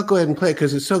 I think I'll go ahead and play it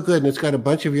because it's so good and it's got a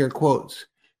bunch of your quotes,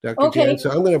 Dr. Jan. So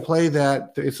I'm going to play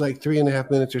that. It's like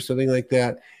 3.5 minutes or something like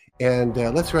that. And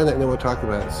let's run that and then we'll talk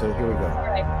about it. So here we go. All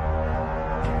right.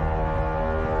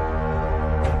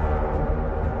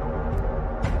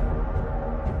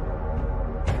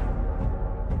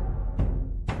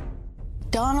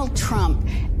 Donald Trump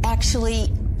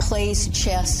actually plays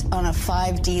chess on a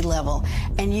 5D level,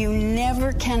 and you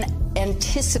never can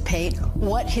anticipate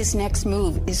what his next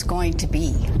move is going to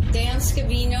be. Dan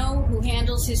Scavino, who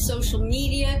handles his social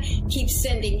media, keeps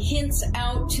sending hints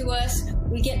out to us.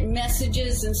 We get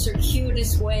messages in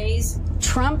circuitous ways.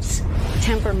 Trump's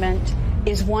temperament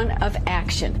is one of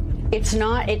action. It's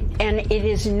not, and it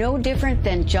is no different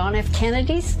than John F.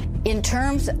 Kennedy's. In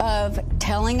terms of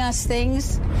telling us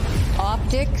things,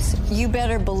 optics, you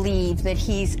better believe that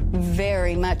he's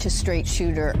very much a straight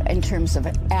shooter in terms of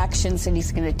actions that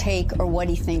he's going to take or what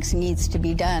he thinks needs to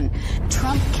be done.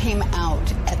 Trump came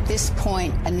out at this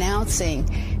point announcing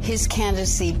his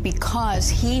candidacy because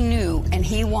he knew and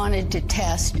he wanted to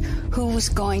test who was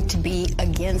going to be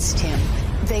against him.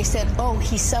 they said, oh,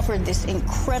 he suffered this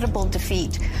incredible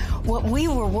defeat. What we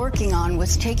were working on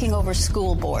was taking over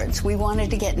school boards. We wanted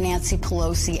to get Nancy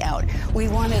Pelosi out. We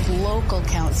wanted local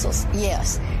councils.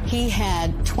 Yes, he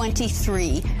had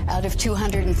 23 out of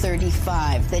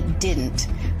 235 that didn't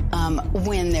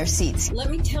win their seats. Let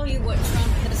me tell you what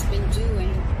Trump has been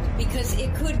doing, because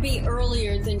it could be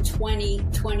earlier than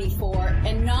 2024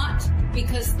 and not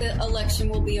because the election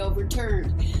will be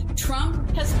overturned.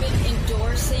 Trump has been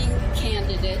endorsing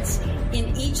candidates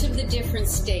in each of the different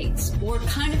states. We're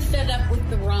kind of fed up with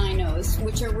the rhinos,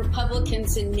 which are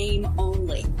Republicans in name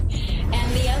only.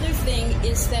 And the other thing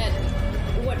is that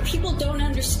what people don't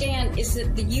understand is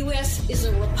that the U.S. is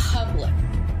a republic.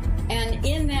 And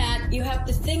in that, you have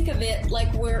to think of it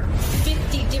like we're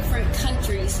 50 different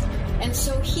countries. And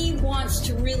so he wants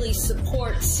to really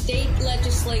support state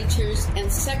legislatures and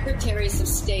secretaries of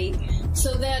state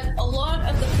so that a lot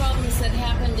of the problems that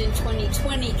happened in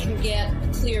 2020 can get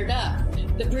cleared up.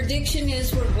 The prediction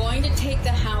is we're going to take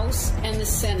the House and the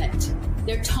Senate.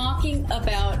 They're talking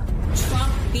about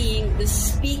Trump being the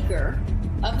Speaker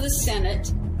of the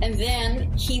Senate, and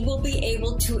then he will be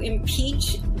able to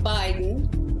impeach Biden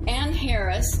and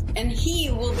Harris, and he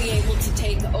will be able to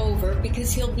take over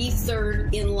because he'll be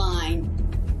third in line.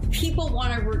 People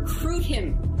want to recruit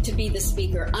him to be the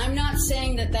speaker. I'm not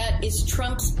saying that that is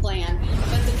Trump's plan,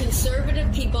 but the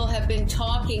conservative people have been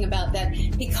talking about that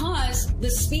because the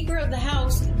Speaker of the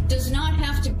House does not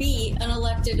have to be an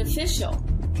elected official.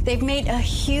 They've made a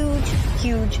huge,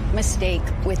 huge mistake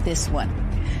with this one,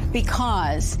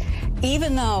 because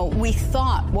even though we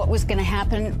thought what was going to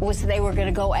happen was they were going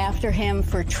to go after him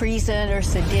for treason or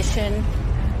sedition,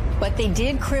 but they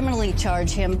did criminally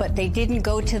charge him, but they didn't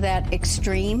go to that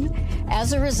extreme.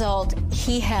 As a result,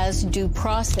 he has due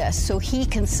process, so he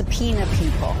can subpoena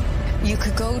people. You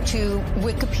could go to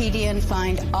Wikipedia and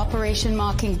find Operation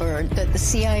Mockingbird, that the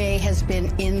CIA has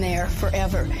been in there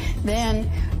forever. Then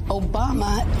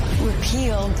Obama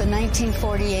repealed the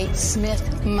 1948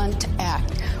 Smith-Mundt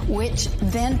Act, which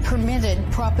then permitted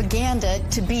propaganda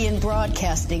to be in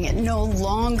broadcasting. It no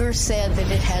longer said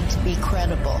that it had to be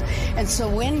credible. And so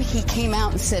when he came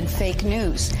out and said fake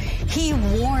news, he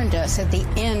warned us at the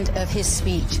end of his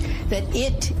speech that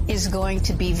it is going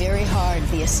to be very hard.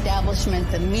 The establishment,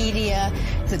 the media,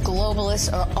 the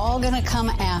globalists are all going to come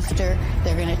after.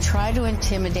 They're going to try to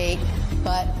intimidate,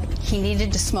 but he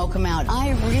needed to smoke them out.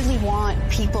 I really want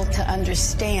people to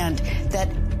understand that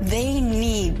they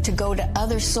need to go to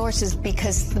other sources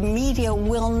because the media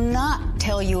will not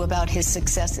tell you about his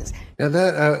successes. Now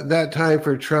that time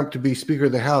for Trump to be Speaker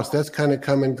of the House, that's kind of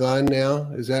come and gone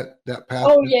now. Is that past?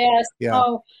 Oh, yes. Yeah.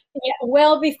 Oh, yeah.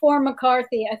 Well before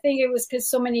McCarthy. I think it was because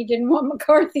so many didn't want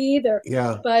McCarthy either.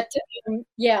 Yeah. But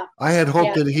yeah. I had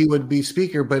hoped that he would be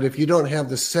Speaker, but if you don't have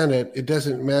the Senate, it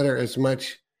doesn't matter as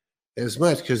much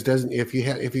because if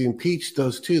you impeach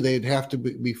those two, they'd have to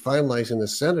be finalized in the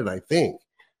Senate, I think.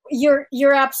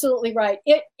 You're absolutely right.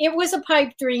 It was a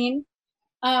pipe dream,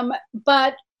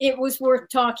 but it was worth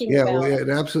talking about. Yeah, it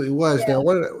absolutely was. Yeah.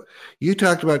 Now, you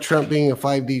talked about Trump being a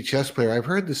 5D chess player. I've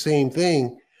heard the same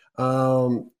thing.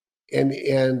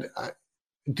 And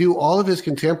do all of his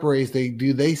contemporaries,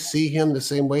 do they see him the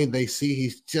same way? They see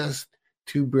he's just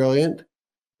too brilliant?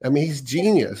 I mean, he's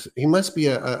genius. He must be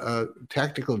a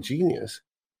tactical genius.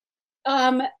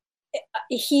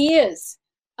 He is.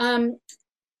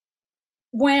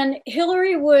 When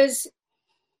Hillary was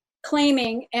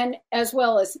claiming, and as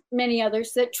well as many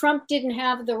others, that Trump didn't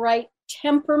have the right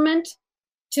temperament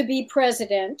to be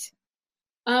president,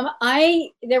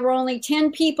 there were only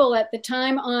 10 people at the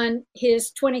time on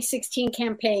his 2016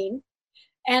 campaign,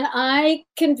 and I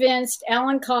convinced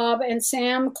Alan Cobb and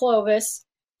Sam Clovis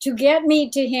to get me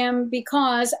to him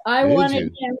because I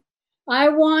wanted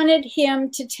him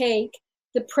to take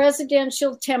the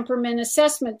Presidential Temperament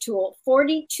Assessment Tool.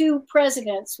 42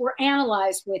 presidents were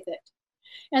analyzed with it.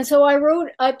 And so I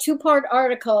wrote a 2-part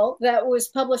article that was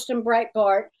published in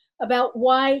Breitbart about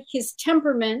why his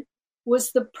temperament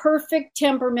was the perfect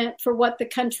temperament for what the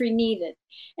country needed.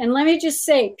 And let me just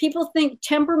say, people think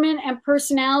temperament and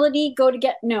personality go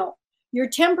together. No, your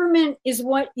temperament is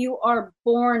what you are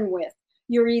born with.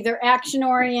 You're either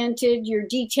action-oriented, you're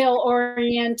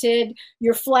detail-oriented,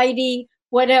 you're flighty,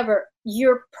 whatever.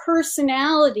 Your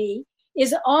personality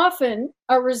is often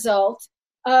a result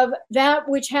of that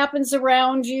which happens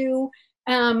around you,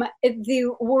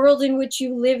 the world in which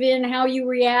you live in, how you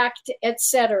react,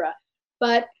 etc.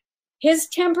 But his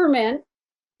temperament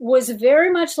was very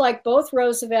much like both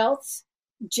Roosevelt's,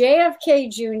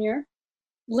 JFK Jr.,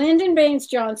 Lyndon Baines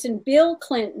Johnson, Bill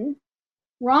Clinton,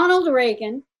 Ronald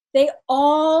Reagan. They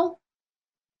all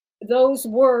those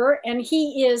were, and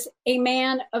he is a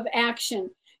man of action.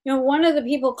 You know, one of the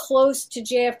people close to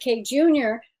JFK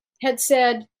Jr. had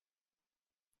said,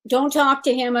 don't talk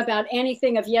to him about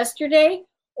anything of yesterday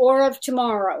or of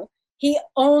tomorrow. He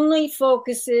only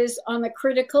focuses on the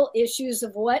critical issues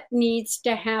of what needs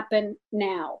to happen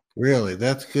now. Really?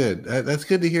 That's good. That's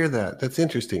good to hear that. That's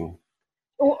interesting.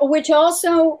 Which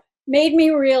also made me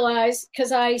realize,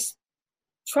 because I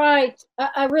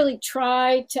really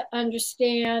tried to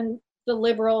understand the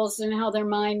liberals and how their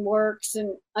mind works.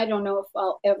 And I don't know if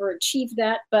I'll ever achieve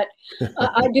that, but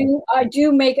I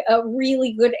do make a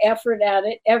really good effort at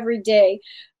it every day.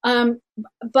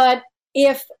 But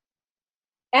if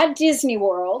at Disney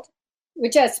World,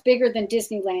 which that's bigger than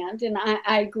Disneyland, and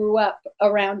I grew up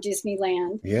around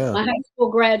Disneyland. Yeah. My high school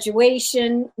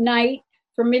graduation night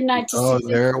from midnight to 6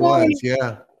 there it was.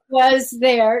 Yeah. Was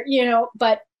there, you know,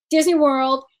 but Disney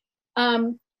World,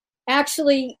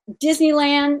 actually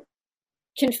Disneyland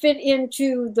can fit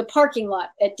into the parking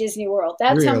lot at Disney World.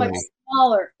 That's how much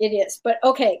smaller it is. But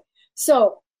okay,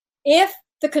 so if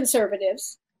the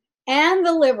conservatives and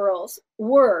the liberals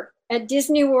were at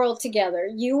Disney World together,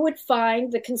 you would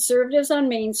find the conservatives on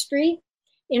Main Street,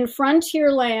 in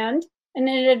Frontierland, and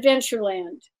in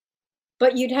Adventureland.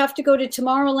 But you'd have to go to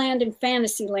Tomorrowland and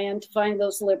Fantasyland to find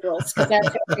those liberals.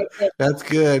 That's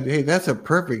good. Hey, that's a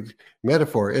perfect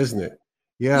metaphor, isn't it?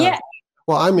 Yeah.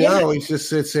 Well, I mean, I always just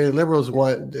say liberals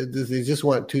they just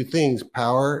want two things,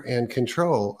 power and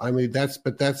control. I mean, that's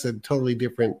a totally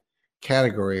different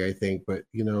category, I think. But,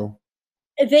 you know.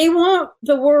 They want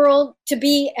the world to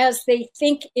be as they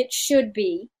think it should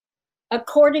be,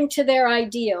 according to their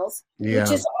ideals, which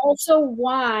is also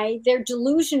why they're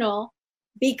delusional,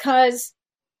 because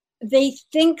they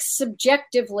think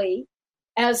subjectively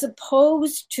as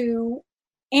opposed to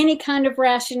any kind of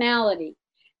rationality.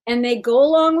 And they go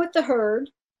along with the herd.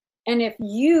 And if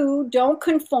you don't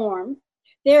conform,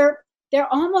 they're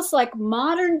almost like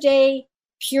modern day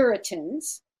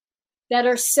Puritans that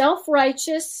are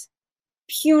self-righteous,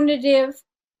 punitive,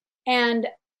 and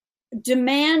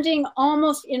demanding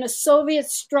almost in a Soviet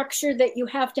structure that you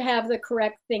have to have the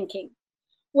correct thinking.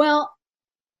 Well,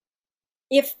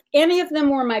 if any of them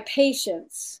were my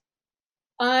patients,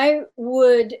 I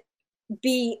would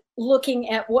be looking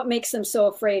at what makes them so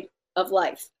afraid of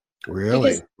life.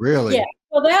 Really? Really? Yeah.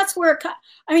 Well, that's where,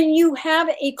 I mean, you have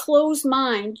a closed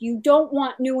mind. You don't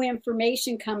want new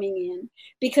information coming in,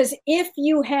 because if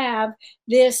you have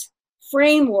this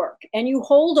framework and you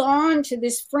hold on to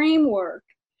this framework,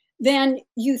 then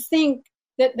you think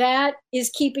that that is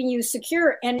keeping you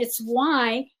secure. And it's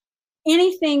why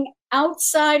anything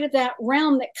outside of that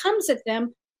realm that comes at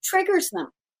them triggers them.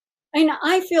 I mean,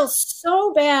 I feel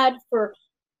so bad for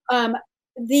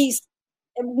these,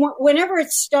 whenever it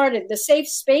started, the safe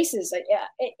spaces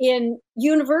in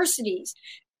universities.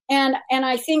 And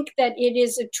I think that it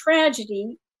is a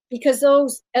tragedy, because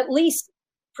those, at least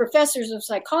professors of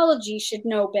psychology, should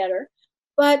know better.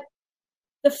 But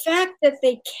the fact that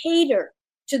they cater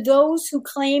to those who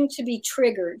claim to be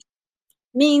triggered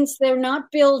means they're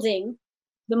not building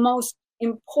the most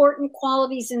important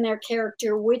qualities in their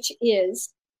character, which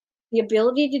is the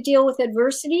ability to deal with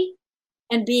adversity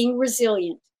and being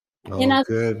resilient. Oh,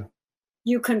 good.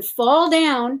 You can fall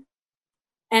down,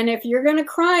 and if you're going to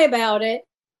cry about it,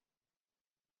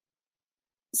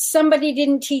 somebody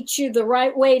didn't teach you the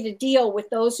right way to deal with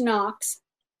those knocks,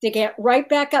 to get right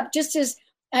back up. Just as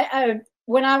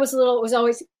when I was little, it was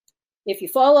always, if you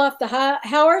fall off the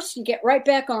horse, you get right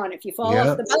back on. If you fall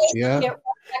off the bike, you get right back on.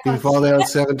 If you fall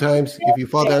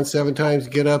down 7 times,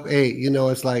 get up 8. You know,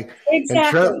 it's like,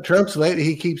 exactly. And Trump's lately,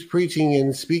 he keeps preaching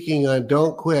and speaking on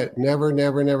don't quit, never,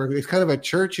 never, never. It's kind of a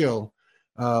Churchill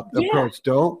approach.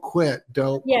 Don't quit,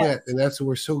 don't quit. And that's,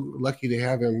 we're so lucky to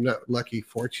have him. Not lucky,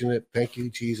 fortunate. Thank you,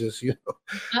 Jesus. You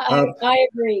know, I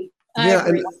agree.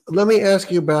 And let me ask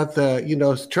you about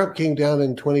Trump came down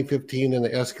in 2015 in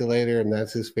the escalator, and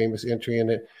that's his famous entry in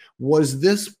it. Was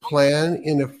this plan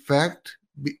in effect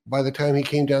by the time he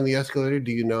came down the escalator?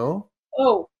 Do you know?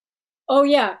 Oh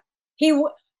yeah. You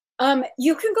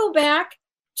can go back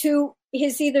to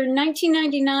his either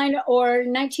 1999 or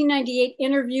 1998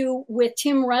 interview with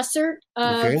Tim Russert.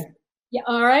 Okay. Yeah.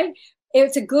 All right.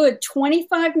 It's a good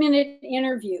 25-minute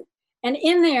interview. And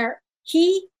in there,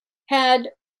 he had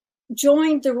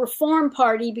joined the Reform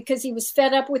Party because he was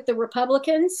fed up with the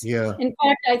Republicans. Yeah. In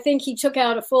fact, I think he took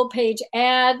out a full-page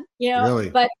ad, Really?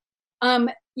 But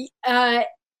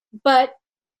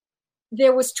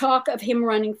there was talk of him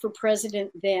running for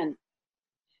president then.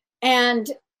 And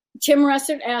Tim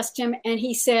Russert asked him, and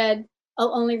he said,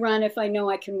 I'll only run if I know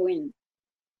I can win.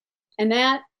 And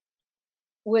that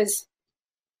was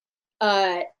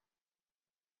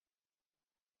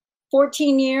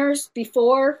 14 years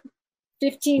before,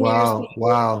 15 years before.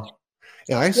 Wow.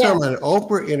 Yeah, I saw him on an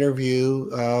Oprah interview.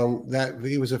 That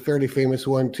he was a fairly famous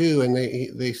one too, and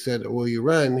they said, "Will you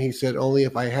run?" He said, "Only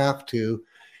if I have to."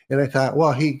 And I thought,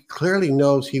 well, he clearly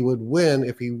knows he would win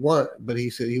if he won, but he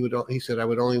said He said, "I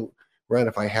would only run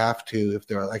if I have to, if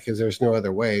because there's no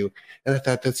other way." And I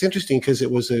thought that's interesting because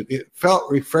it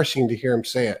felt refreshing to hear him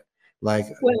say it. Like,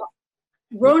 well,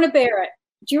 Rona Barrett.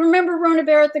 Do you remember Rona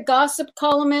Barrett, the gossip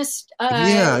columnist?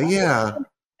 Yeah.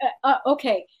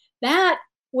 Okay, that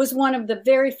was one of the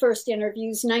very first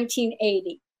interviews,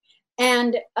 1980,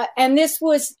 and this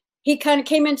was, he kind of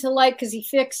came into light because he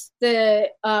fixed the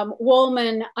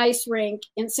Woolman ice rink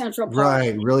in Central Park.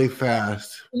 Right, really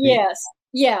fast. Yes,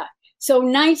 yeah. So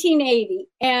 1980,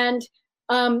 and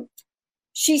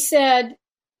she said,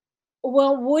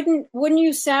 "Well, wouldn't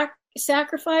you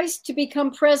sacrifice to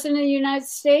become president of the United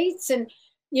States?" And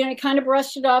he kind of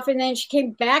brushed it off, and then she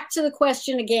came back to the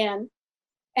question again,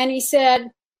 and he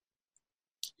said,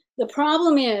 "The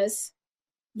problem is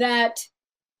that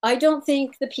I don't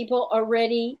think the people are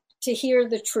ready to hear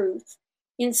the truth.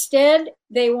 Instead,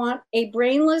 they want a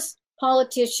brainless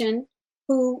politician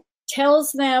who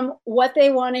tells them what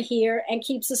they want to hear and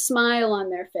keeps a smile on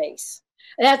their face."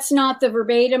 That's not the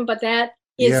verbatim, but that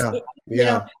is,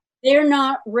 they're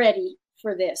not ready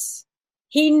for this.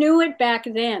 He knew it back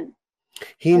then.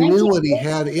 He knew what he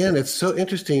had in. It's so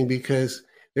interesting because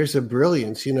there's a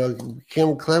brilliance.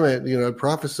 Kim Clement,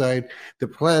 prophesied the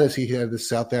plan as he had the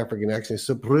South African accent.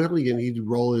 So brilliant. He'd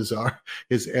roll his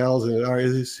L's and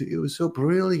R's. It was so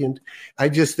brilliant. I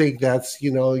just think that's,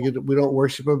 we don't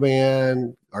worship a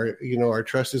man. Our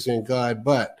trust is in God,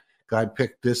 but God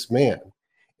picked this man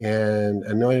and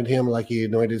anointed him like he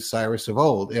anointed Cyrus of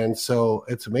old. And so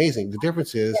it's amazing. The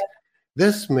difference is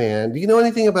this man, do you know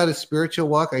anything about his spiritual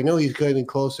walk? I know he's getting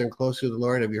closer and closer to the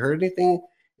Lord. Have you heard anything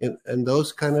in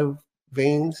those kind of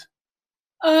veins?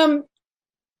 I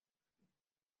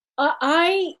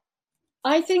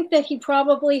think that he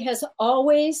probably has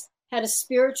always had a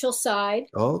spiritual side.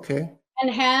 Oh, okay.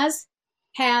 And has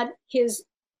had his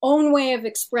own way of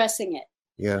expressing it.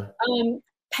 Yeah.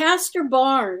 Pastor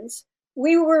Barnes,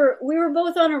 we were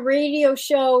both on a radio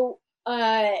show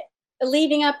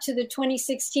leading up to the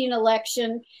 2016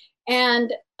 election,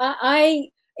 and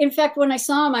in fact, when I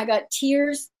saw him, I got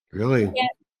tears. Really? And,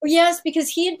 yes, because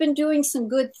he had been doing some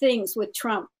good things with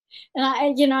Trump, and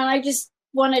I just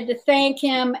wanted to thank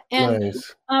him. And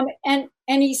nice. And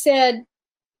he said,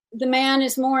 the man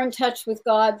is more in touch with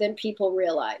God than people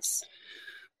realize.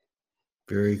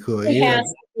 Very cool. He has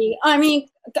to be. I mean,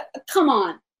 come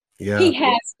on. Yeah. He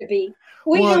has to be.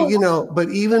 But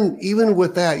even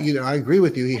with that, I agree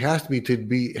with you. He has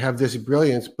to have this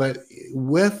brilliance. But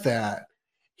with that,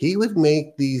 he would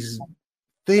make these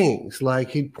things like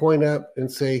he'd point up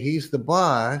and say he's the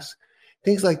boss,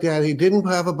 things like that. He didn't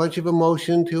have a bunch of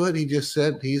emotion to it. He just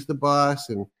said he's the boss,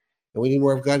 and we need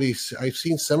more of God. I've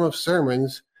seen some of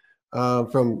sermons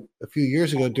from a few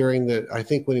years ago I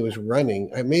think when he was running.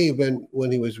 It may have been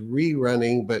when he was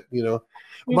rerunning, but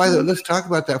By the way, let's talk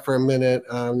about that for a minute.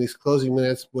 These closing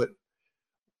minutes. What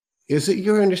is it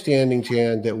your understanding,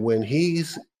 Jan, that when he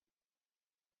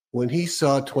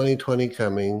saw 2020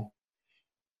 coming,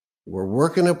 we're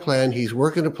working a plan. He's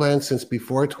working a plan since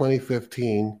before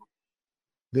 2015.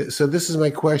 So this is my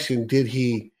question: did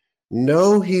he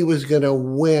know he was going to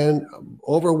win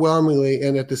overwhelmingly,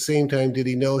 and at the same time, did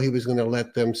he know he was going to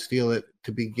let them steal it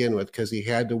to begin with, because he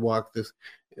had to work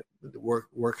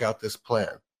out this plan?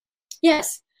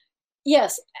 Yes,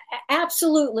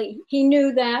 absolutely. He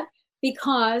knew that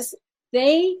because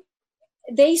they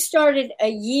started a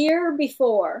year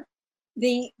before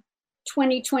the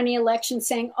 2020 election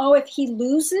saying, oh, if he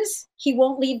loses, he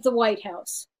won't leave the White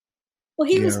House. Well,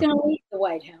 he was going to leave the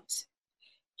White House.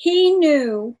 He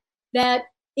knew that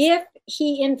if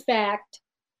he, in fact,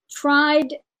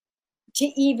 tried to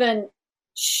even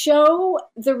show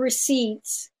the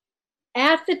receipts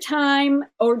at the time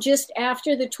or just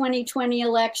after the 2020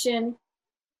 election,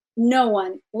 no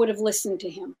one would have listened to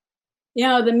him.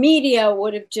 The media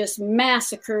would have just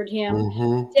massacred him.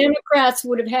 Mm-hmm. Democrats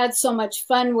would have had so much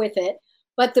fun with it.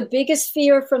 But the biggest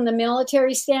fear from the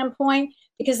military standpoint,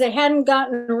 because they hadn't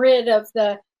gotten rid of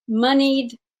the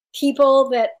moneyed people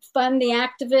that fund the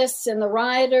activists and the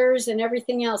rioters and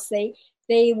everything else, they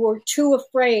were too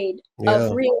afraid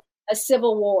of a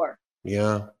civil war.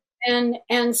 Yeah.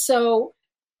 And so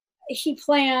he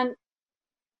planned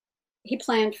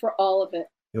for all of it.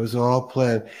 It was all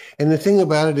planned. And the thing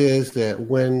about it is that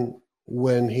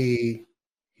when he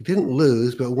didn't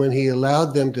lose, but when he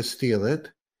allowed them to steal it,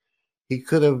 he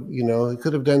could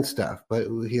have done stuff, but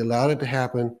he allowed it to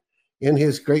happen. in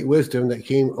his great wisdom that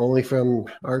came only from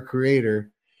our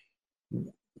Creator,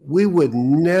 we would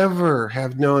never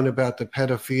have known about the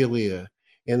pedophilia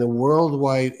and the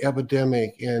worldwide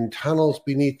epidemic and tunnels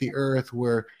beneath the earth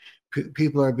where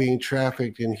people are being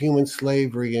trafficked, and human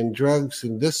slavery and drugs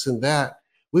and this and that.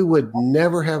 We would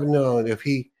never have known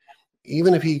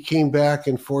even if he came back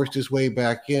and forced his way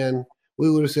back in. We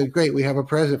would have said, great, we have a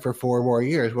president for 4 more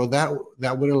years. Well, that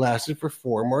would have lasted for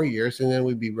 4 more years, and then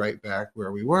we'd be right back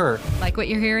where we were. Like what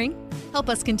you're hearing? Help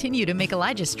us continue to make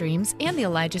Elijah Streams and the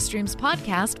Elijah Streams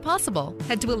podcast possible.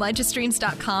 Head to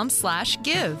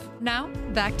ElijahStreams.com/give. Now,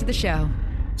 back to the show.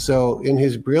 So in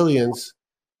his brilliance,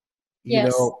 you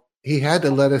Yes. know, he had to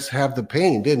let us have the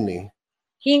pain, didn't he?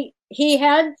 He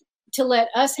had to let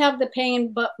us have the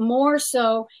pain, but more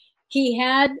so, he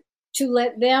had to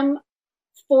let them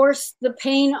force the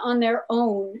pain on their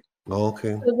own,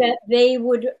 Okay. so that they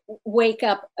would wake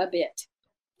up a bit.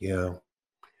 Yeah.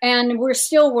 And we're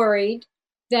still worried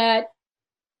that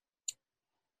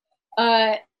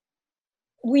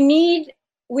we need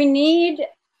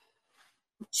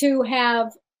to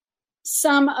have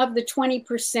some of the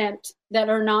 20% that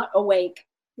are not awake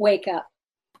wake up.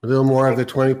 A little more of the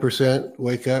 20%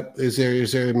 wake up. Is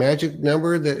there a magic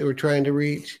number that we're trying to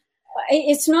reach?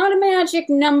 It's not a magic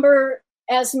number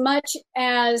as much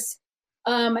as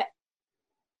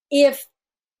if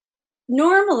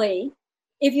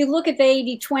you look at the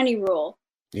 80-20 rule,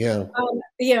 Yeah.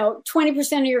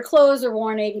 20% of your clothes are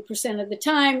worn 80% of the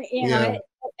time.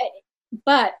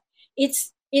 But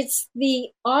it's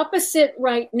the opposite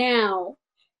right now.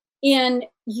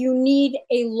 You need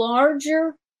a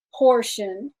larger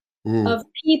portion of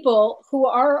people who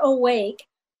are awake,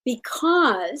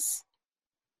 because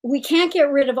we can't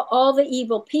get rid of all the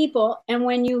evil people. And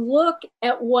when you look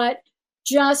at what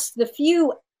just the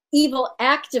few evil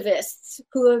activists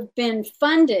who have been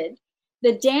funded,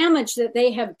 the damage that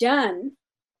they have done,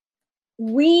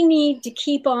 we need to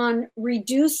keep on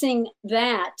reducing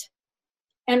that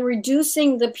and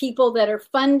reducing the people that are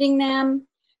funding them,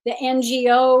 the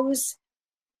NGOs,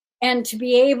 and to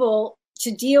be able to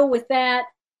deal with that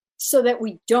so that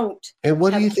we don't. And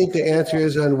what do you think the answer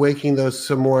is on waking those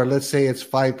some more? Let's say it's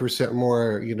 5%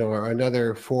 more, or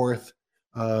another fourth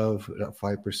of, not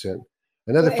 5%,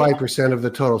 another 5% of the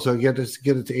total. So get it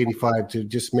to 85 to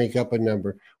just make up a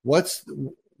number. What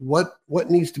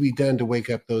needs to be done to wake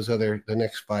up the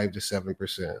next 5 to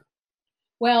 7%?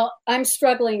 Well, I'm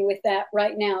struggling with that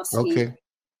right now, Steve. Okay.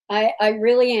 I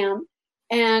really am.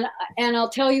 And I'll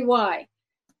tell you why.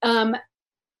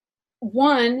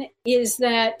 One is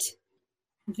that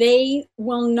they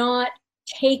will not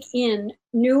take in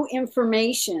new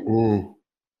information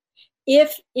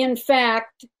if, in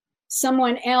fact,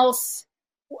 someone else,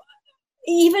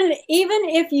 even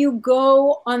if you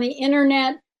go on the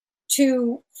internet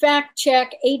to fact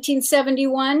check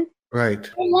 1871, right,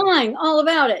 they're lying all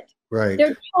about it. Right.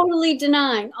 They're totally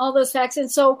denying all those facts.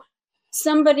 And so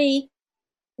somebody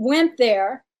went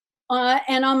there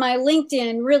and on my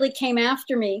LinkedIn really came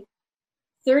after me.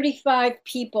 35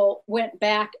 people went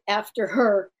back after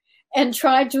her and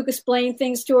tried to explain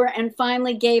things to her and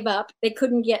finally gave up. They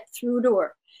couldn't get through to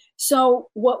her. So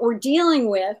what we're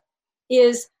dealing with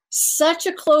is such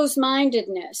a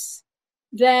closed-mindedness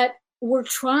that we're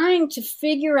trying to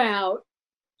figure out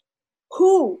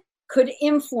who could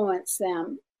influence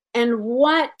them and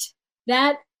what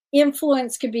that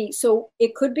influence could be. So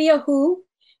it could be a who,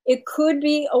 it could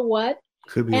be a what.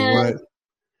 Could be what.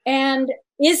 And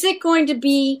is it going to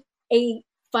be a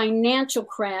financial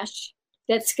crash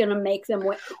that's going to make them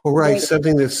wait? Well, right,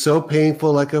 something that's so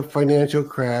painful like a financial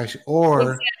crash,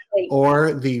 or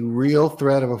the real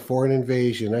threat of a foreign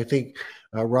invasion. I think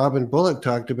Robin Bullock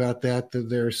talked about that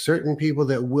there are certain people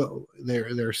that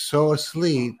they're so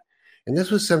asleep. And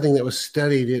this was something that was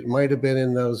studied. It might have been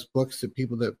in those books that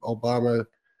Obama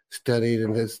studied,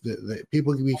 and that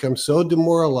people can become so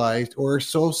demoralized or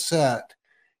so set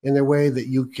in their way that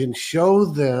you can show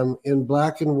them in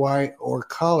black and white or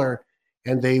color,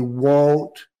 and they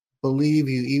won't believe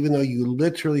you, even though you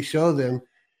literally show them.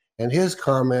 And his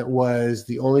comment was,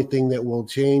 the only thing that will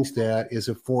change that is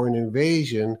a foreign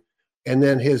invasion. And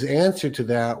then his answer to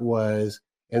that was,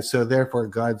 and so therefore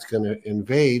God's going to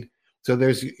invade. So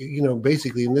there's,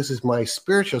 basically, and this is my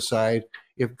spiritual side,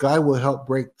 if God will help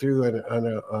break through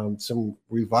on some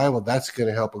revival, that's going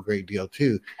to help a great deal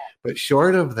too. But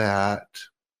short of that,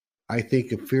 I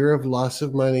think a fear of loss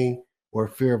of money or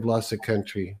fear of loss of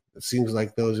country. It seems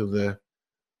like those are the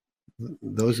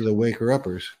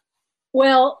waker-uppers.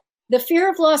 Well, the fear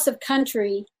of loss of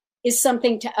country is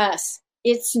something to us.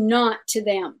 It's not to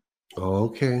them.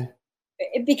 Okay.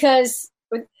 Because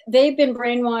they've been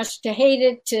brainwashed to hate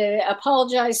it, to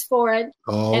apologize for it,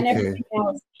 and Okay. everything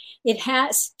else. It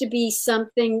has to be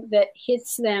something that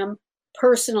hits them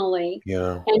personally.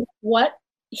 Yeah. And what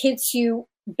hits you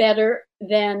better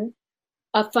than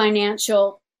a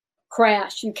financial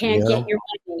crash? You can't Yeah. get your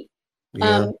money.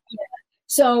 Yeah.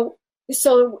 So it's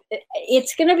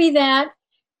going to be that.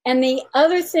 And the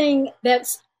other thing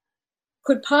that's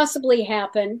could possibly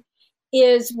happen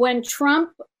is when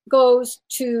Trump goes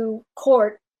to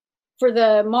court for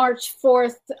the March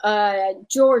 4th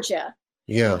Georgia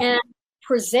Yeah. and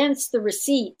presents the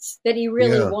receipts that he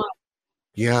really Yeah. wants.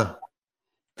 Yeah.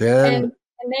 Then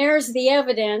And there's the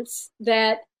evidence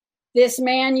that this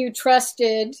man you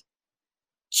trusted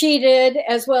cheated,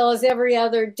 as well as every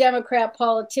other Democrat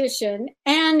politician.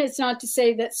 And it's not to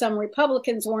say that some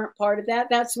Republicans weren't part of that.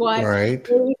 That's why right.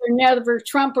 they're either never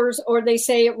Trumpers or they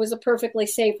say it was a perfectly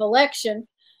safe election.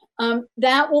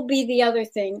 That will be the other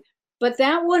thing. But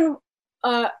that one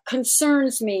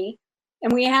concerns me.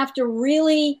 And we have to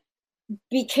really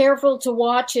be careful to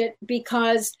watch it,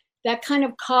 because that kind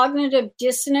of cognitive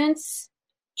dissonance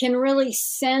can really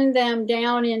send them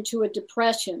down into a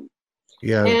depression.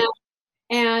 Yeah.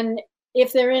 And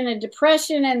if they're in a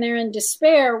depression and they're in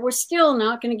despair, we're still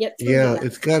not going to get through. Yeah, that.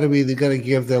 it's got to be, they got to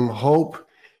give them hope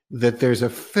that there's a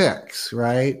fix,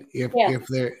 right?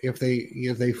 If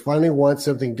they finally want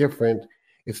something different,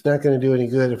 it's not going to do any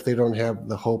good if they don't have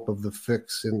the hope of the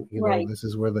fix. And Right. This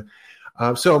is where the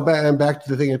back to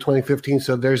the thing of 2015.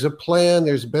 So there's a plan.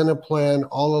 There's been a plan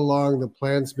all along. The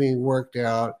plan's being worked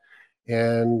out,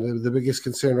 and the biggest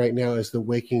concern right now is the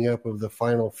waking up of the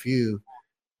final few,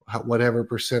 whatever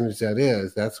percentage that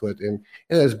is. That's what, and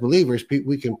as believers,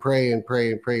 we can pray and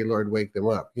pray and pray, Lord, wake them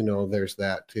up. There's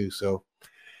that too. So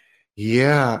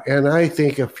yeah, and I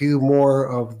think a few more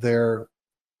of their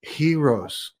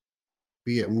heroes,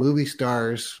 be it movie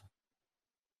stars,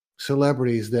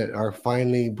 celebrities that are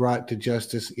finally brought to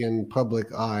justice in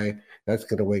public eye, that's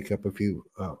going to wake up a few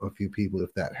people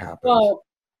if that happens. Well,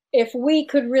 if we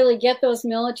could really get those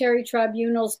military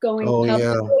tribunals going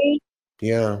publicly,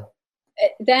 yeah,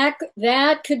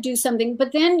 that could do something.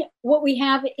 But then what we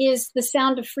have is the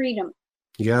Sound of Freedom.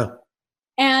 Yeah.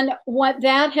 And what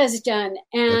that has done,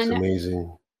 and that's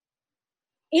amazing.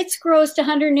 It's grossed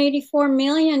 $184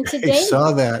 million to date.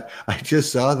 I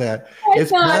just saw that.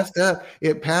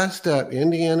 It passed up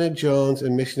Indiana Jones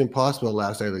and Mission Impossible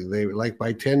last night. They were like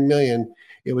by 10 million.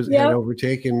 It had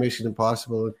overtaken Mission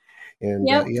Impossible. And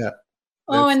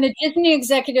and the Disney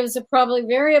executives are probably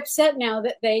very upset now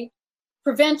that they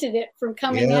prevented it from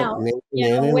coming out.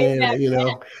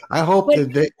 I hope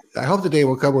the day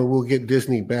will come when we'll get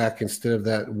Disney back instead of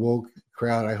that woke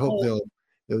crowd. I hope they'll.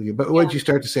 But what did you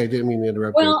start to say? I didn't mean to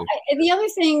interrupt. Well, the other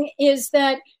thing is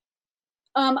that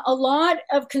a lot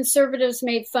of conservatives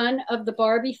made fun of the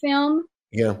Barbie film.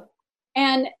 Yeah.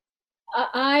 And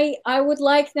I would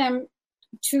like them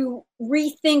to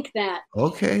rethink that.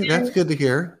 Okay, that's good to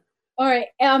hear. All right.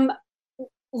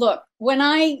 Look, when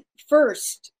I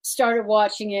first started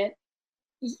watching it,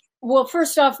 well,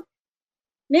 first off,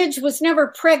 Midge was never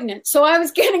pregnant, so I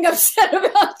was getting upset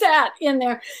about that in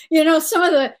there. Some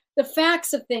of the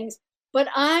facts of things. But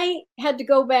I had to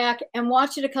go back and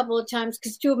watch it a couple of times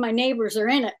because two of my neighbors are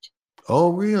in it. Oh,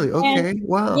 really? Okay.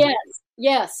 Wow.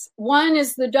 Yes. One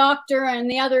is the doctor and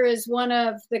the other is one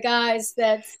of the guys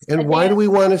that's... And why do we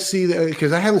want to see that?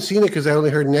 Because I haven't seen it because I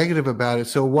only heard negative about it.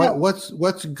 So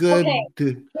what's good?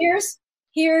 Okay.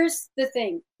 Here's the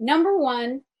thing. Number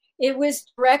one, it was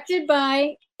directed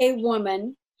by a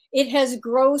woman. It has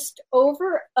grossed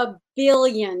over $1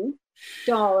 billion.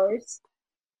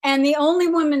 And the only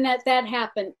woman that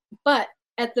happened. But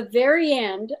at the very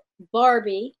end,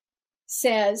 Barbie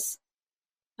says,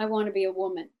 I want to be a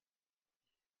woman.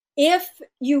 If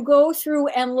you go through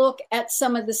and look at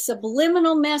some of the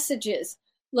subliminal messages,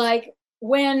 like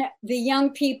when the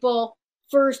young people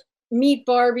first meet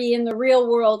Barbie in the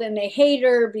real world and they hate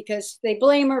her because they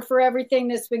blame her for everything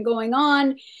that's been going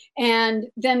on. And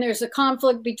then there's a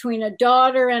conflict between a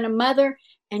daughter and a mother.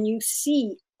 And you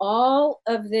see all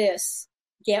of this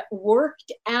get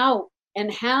worked out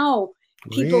and how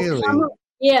people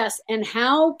and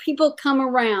how people come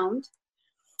around.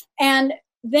 And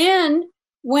then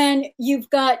when you've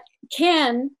got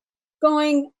Ken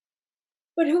going,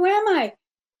 but who am I?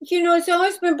 It's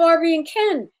always been Barbie and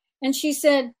Ken. And she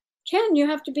said, Ken, you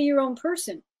have to be your own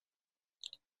person.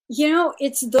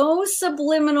 It's those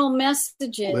subliminal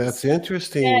messages. That's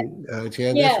interesting,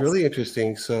 Jan. Yes. That's really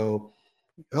interesting. So,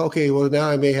 okay, well, now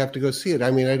I may have to go see it.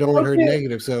 I mean, I don't heard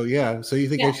negative. So, yeah. So you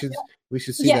think we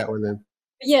should see that one then?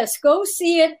 Yes, go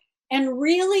see it and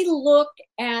really look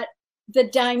at the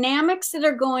dynamics that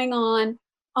are going on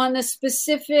the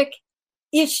specific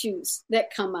issues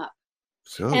that come up.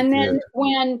 So and then good.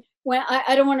 when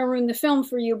I don't want to ruin the film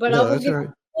for you, but No, I'll that's give all right.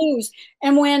 you clues.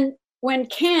 And when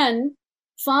Ken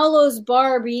follows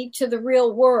Barbie to the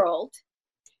real world,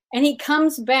 and he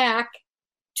comes back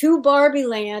to Barbie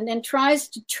Land and tries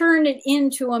to turn it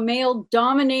into a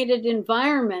male-dominated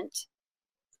environment,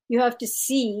 you have to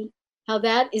see how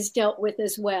that is dealt with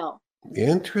as well.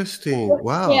 Interesting.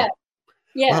 Wow. Yeah.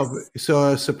 Yes. Wow.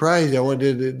 So surprised. I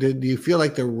wanted. Did you feel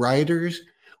like the writers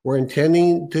were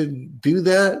intending to do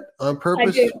that on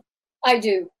purpose? I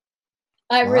do.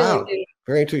 I really do.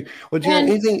 Very interesting. Well, Jan,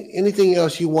 anything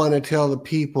else you want to tell the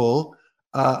people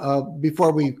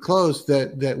before we close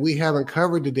that we haven't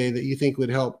covered today that you think would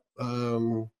help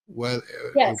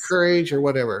encourage or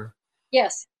whatever?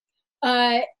 Yes.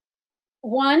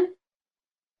 One,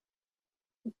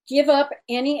 give up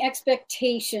any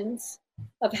expectations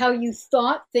of how you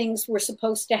thought things were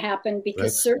supposed to happen,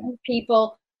 because certain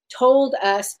people told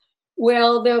us,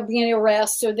 well, there'll be an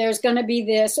arrest, or there's going to be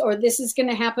this, or this is going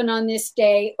to happen on this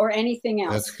day, or anything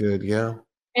else. That's good, yeah.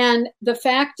 And the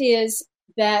fact is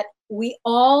that we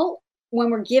all,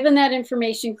 when we're given that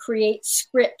information, create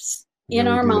scripts in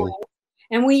our mind.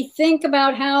 And we think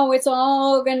about how it's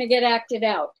all going to get acted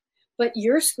out. But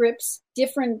your script's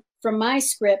different from my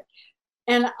script.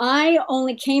 And I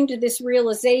only came to this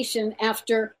realization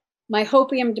after my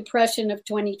hopium depression of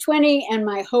 2020 and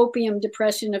my hopium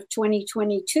depression of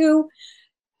 2022.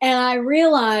 And I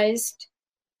realized,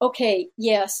 okay,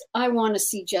 yes, I want to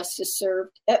see justice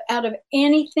served. Out of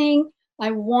anything,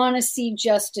 I want to see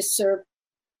justice served.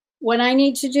 What I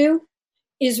need to do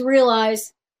is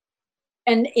realize,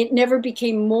 and it never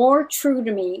became more true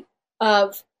to me,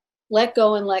 of let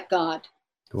go and let God.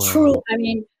 Wow. True. I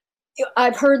mean,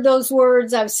 I've heard those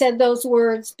words, I've said those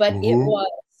words, but it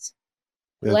was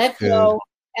let go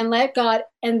and let God.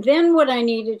 And then what I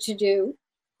needed to do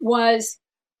was,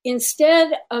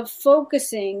 instead of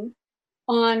focusing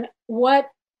on what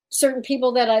certain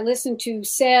people that I listened to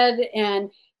said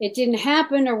and it didn't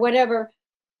happen or whatever,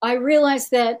 I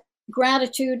realized that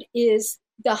gratitude is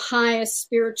the highest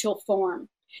spiritual form.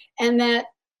 And that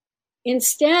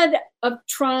instead of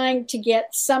trying to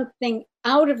get something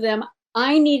out of them,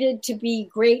 I needed to be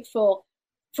grateful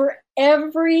for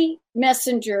every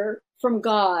messenger from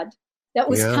God that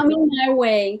was coming my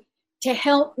way to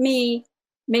help me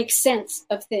make sense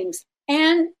of things,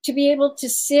 and to be able to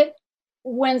sit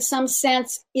when some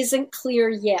sense isn't clear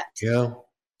yet. Yeah.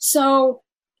 So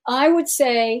I would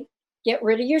say, get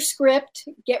rid of your script,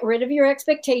 get rid of your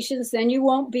expectations, then you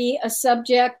won't be a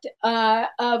subject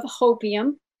of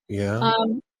hopium. Yeah.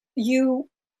 You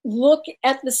look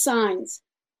at the signs.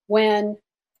 When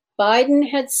Biden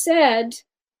had said,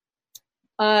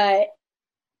 I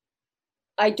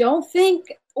don't think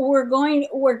we're going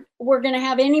to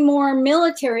have any more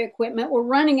military equipment. We're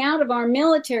running out of our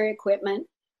military equipment.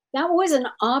 That was an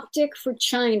optic for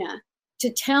China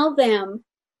to tell them,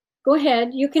 go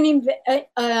ahead, you can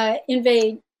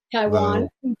invade Taiwan. Wow.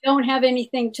 You don't have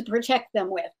anything to protect them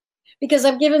with, because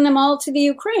I've given them all to the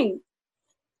Ukraine.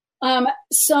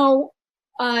 So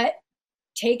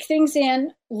take things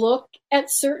in, look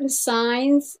at certain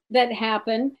signs that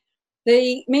happen.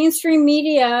 The mainstream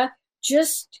media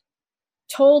just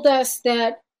told us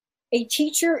that a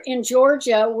teacher in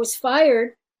Georgia was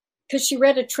fired because she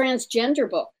read a transgender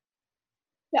book.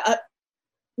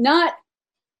 Not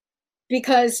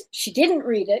because she didn't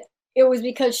read it, it was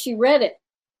because she read it.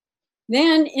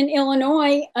 Then in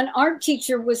Illinois, an art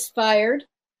teacher was fired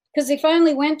because they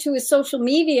finally went to his social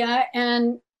media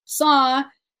and saw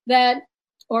that,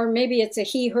 or maybe it's a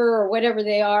he, her, or whatever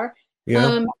they are,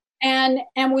 and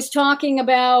was talking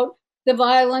about the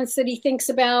violence that he thinks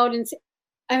about. And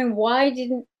I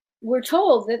mean, we're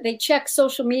told that they check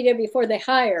social media before they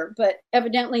hire, but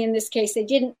evidently in this case they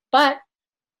didn't. But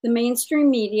the mainstream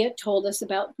media told us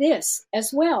about this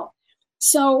as well.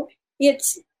 So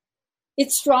it's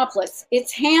droplets.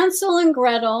 It's Hansel and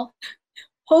Gretel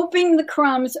hoping the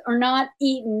crumbs are not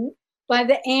eaten by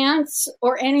the ants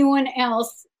or anyone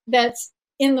else that's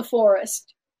in the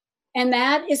forest. And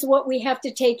that is what we have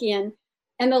to take in.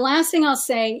 And the last thing I'll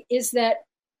say is that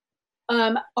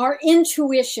our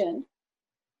intuition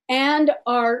and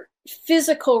our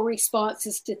physical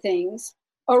responses to things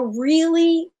are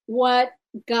really what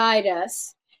guide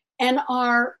us. And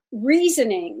our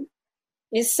reasoning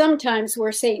is sometimes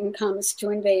where Satan comes to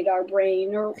invade our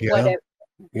brain or whatever.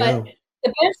 But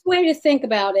the best way to think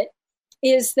about it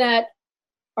is that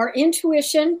our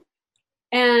intuition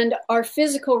and our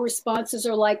physical responses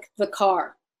are like the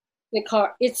car. The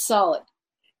car, it's solid.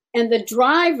 And the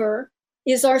driver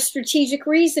is our strategic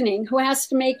reasoning, who has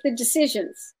to make the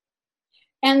decisions.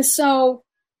 And so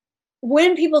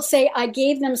when people say I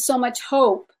gave them so much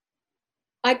hope,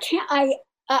 I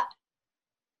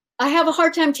have a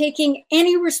hard time taking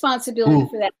any responsibility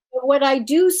for that. But what I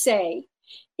do say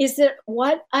is that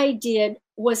what I did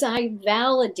was I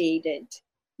validated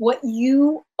what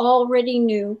you already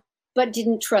knew, but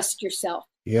didn't trust yourself.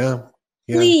 Yeah.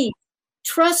 Please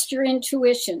trust your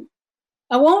intuition.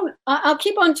 I'll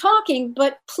keep on talking,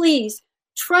 but please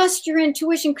trust your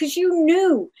intuition, because you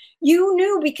knew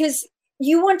because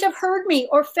you wouldn't have heard me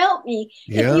or felt me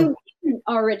if you didn't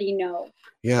already know.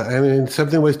 Yeah. I mean,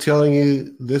 something was telling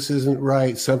you this isn't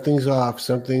right. Something's off.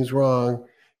 Something's wrong.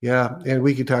 Yeah. And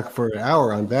we could talk for an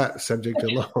hour on that subject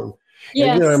alone.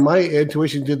 Yes. And, my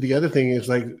intuition did the other thing is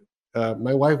like,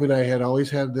 my wife and I had always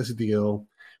had this deal.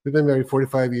 We've been married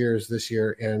 45 years this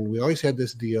year. And we always had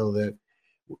this deal that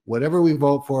whatever we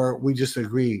vote for, we just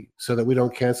agree so that we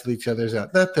don't cancel each other's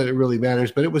out. Not that it really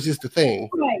matters, but it was just a thing.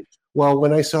 Right. Well,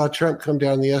 when I saw Trump come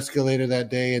down the escalator that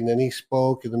day, and then he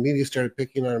spoke, and the media started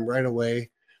picking on him right away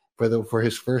for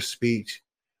his first speech,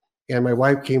 and my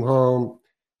wife came home,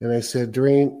 and I said,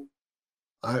 Doreen,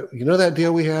 you know that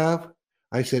deal we have?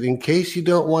 I said, in case you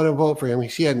don't want to vote for him,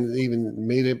 she hadn't even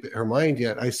made up her mind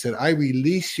yet. I said, I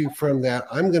release you from that.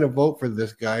 I'm going to vote for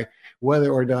this guy,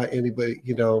 whether or not anybody,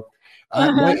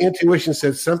 my intuition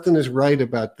said something is right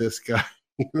about this guy,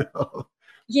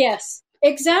 Yes,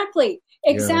 exactly.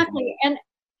 Yeah.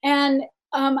 And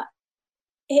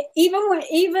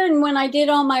even when I did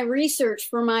all my research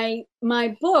for my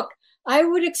book, I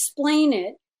would explain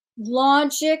it.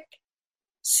 Logic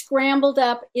scrambled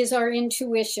up is our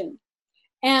intuition.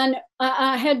 And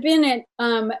I had been at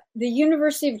the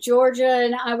University of Georgia,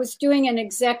 and I was doing an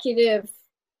executive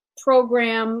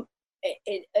program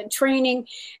training,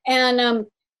 and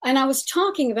I was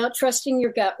talking about trusting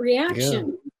your gut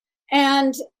reaction. Yeah.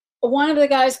 And one of the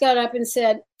guys got up and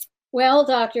said, well,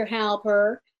 Dr.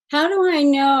 Halper, how do I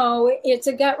know it's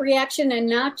a gut reaction and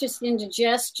not just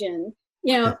indigestion?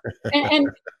 And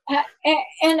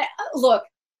look,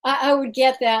 I would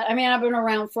get that. I mean, I've been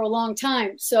around for a long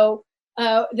time. So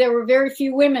there were very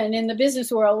few women in the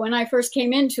business world when I first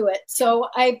came into it. So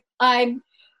I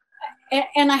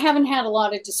haven't had a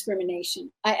lot of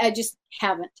discrimination. I just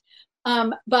haven't.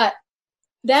 But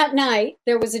that night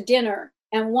there was a dinner,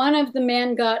 and one of the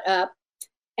men got up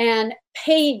and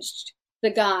paged the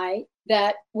guy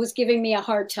that was giving me a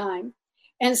hard time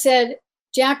and said,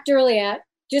 Jack Durliat,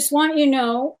 just want you to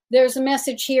know there's a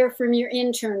message here from your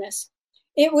internist.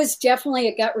 It was definitely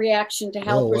a gut reaction to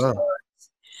Halper's words.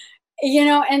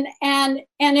 And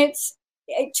it's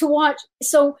to watch.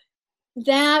 So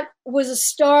that was a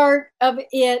start of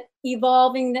it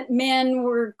evolving, that men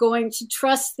were going to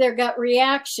trust their gut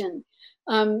reaction.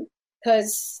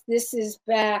 Because this is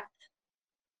back,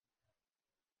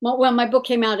 well, my book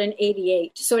came out in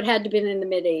 88, so it had to have been in the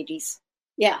mid 80s.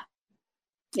 Yeah.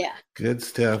 Good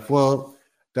stuff. Well,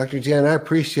 Dr. Jan, I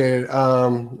appreciate it.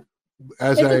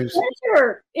 It's a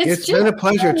pleasure. It's been a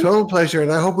pleasure, total pleasure.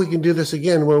 And I hope we can do this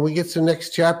again when we get to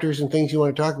next chapters and things you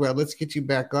want to talk about. Let's get you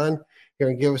back on here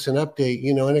and give us an update,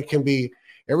 and it can be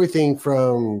everything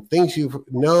from things you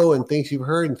know and things you've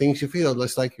heard and things you feel,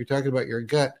 just like you're talking about your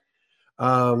gut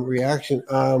reaction.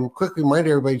 Quick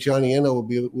reminder, everybody, Johnny Enno will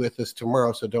be with us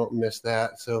tomorrow, so don't miss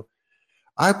that. So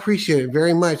I appreciate it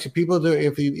very much. If people do,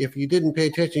 if you didn't pay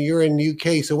attention, you're in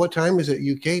UK. So what time is it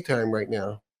UK time right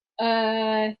now?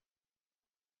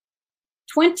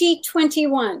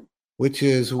 2021. Which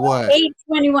is what?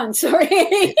 8:21. Sorry.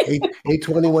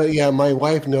 8:21. Yeah, my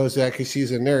wife knows that because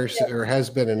she's a nurse, or has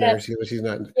been a nurse. She's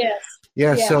not. Yes.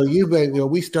 Yeah, so you've been,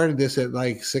 we started this at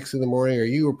like 6 a.m, or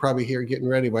you were probably here getting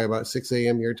ready by about 6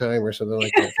 a.m. your time or something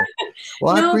like that.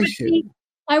 Well, I appreciate it.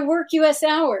 I work U.S.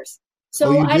 hours.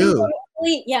 So you I do? don't go to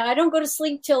sleep. Yeah, I don't go to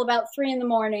sleep till about 3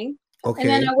 a.m. Okay. And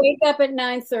then I wake up at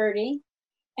 9:30,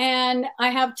 and I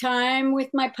have time with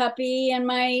my puppy and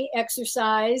my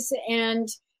exercise. And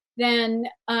then,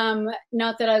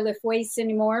 not that I lift weights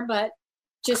anymore, but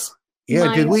just.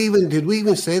 Yeah, did we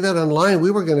even say that online?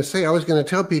 We were going to say, I was going to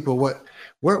tell people what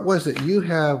was it you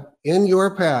have in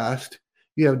your past.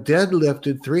 You have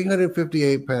deadlifted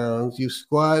 358 pounds. You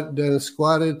done a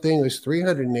squatted thing was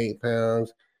 308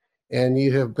 pounds, and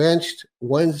you have benched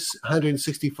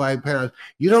 165 pounds.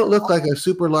 You don't look like a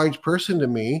super large person to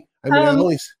me. I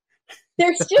mean,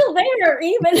 they're still there,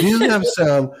 even. You have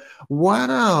some.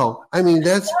 Wow. I mean,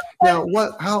 that's now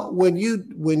what? How when you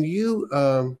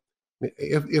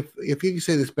if you can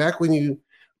say this, back when you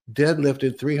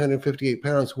deadlifted 358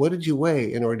 pounds, what did you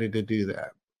weigh in order to do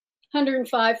that?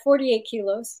 105, 48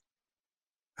 kilos.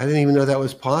 I didn't even know that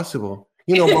was possible.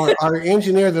 Our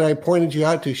engineer that I pointed you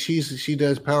out to, she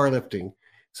does powerlifting.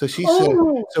 So she said,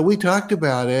 so we talked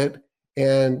about it,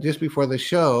 and just before the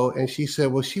show, and she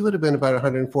said, well, she would have been about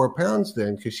 104 pounds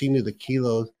then, because she knew the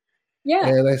kilos. Yeah.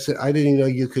 And I said, I didn't know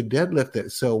you could deadlift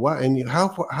it. So why? And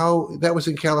how that was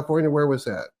in California? Where was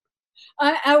that?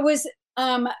 I was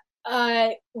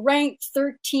ranked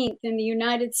 13th in the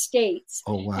United States.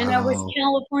 Oh, wow. And I was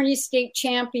California state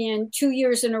champion 2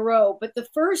 years in a row. But the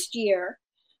first year,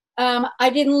 I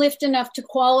didn't lift enough to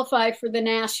qualify for the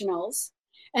nationals.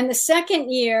 And the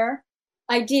second year,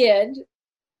 I did,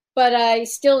 but I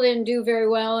still didn't do very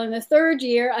well. And the third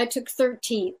year, I took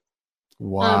 13th.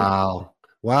 Wow.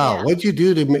 Wow. Yeah. What'd you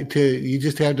do you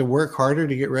just had to work harder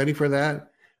to get ready for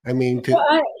that? I mean,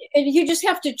 you just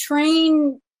have to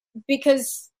train,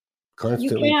 because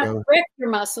constantly you can't break your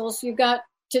muscles. You got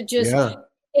to just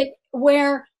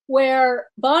where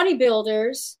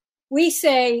bodybuilders, we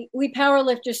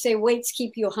powerlifters say weights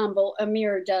keep you humble. A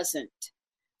mirror doesn't.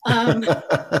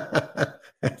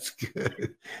 That's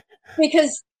good.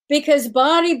 Because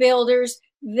bodybuilders,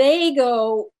 they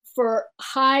go for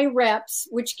high reps,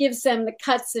 which gives them the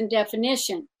cuts and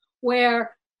definition,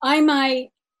 where I might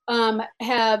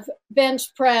have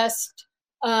bench pressed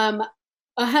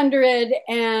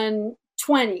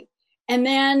 120 and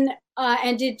then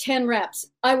and did 10 reps.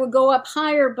 I would go up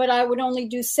higher, but I would only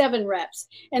do 7 reps.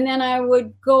 And then I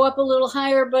would go up a little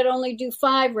higher, but only do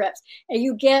 5 reps. And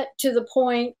you get to the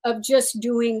point of just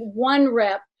doing 1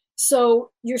 rep.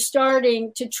 So you're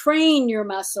starting to train your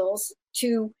muscles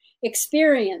to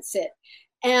experience it.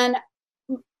 And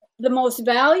the most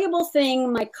valuable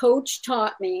thing my coach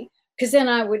taught me, because then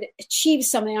I would achieve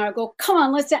something, I would go, come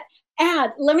on, let's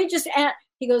add. Let me just add.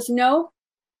 He goes, no,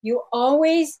 you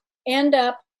always end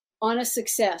up on a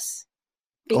success,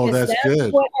 because that's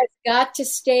good. What has got to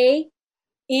stay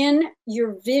in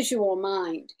your visual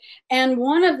mind. And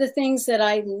one of the things that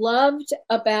I loved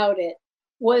about it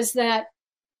was that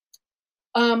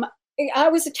I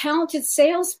was a talented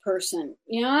salesperson.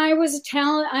 I was a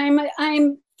talent.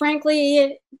 I'm frankly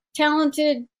a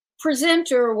talented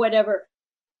presenter or whatever.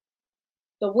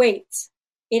 The weights,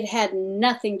 it had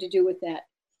nothing to do with that.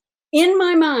 In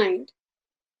my mind,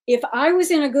 if I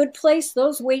was in a good place,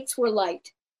 those weights were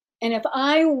light. And if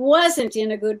I wasn't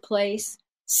in a good place,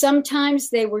 sometimes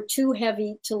they were too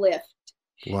heavy to lift.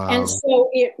 Wow. And so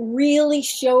it really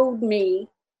showed me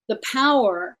the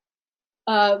power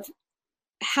of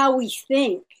how we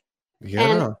think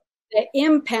and the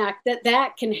impact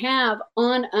that can have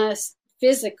on us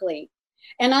physically.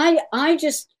 And I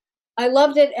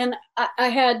loved it. And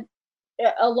I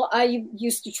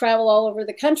used to travel all over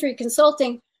the country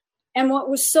consulting. And what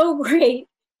was so great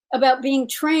about being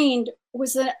trained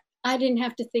was that I didn't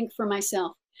have to think for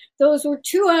myself. Those were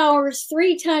 2 hours,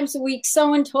 3 times a week.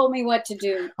 Someone told me what to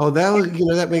do. Oh,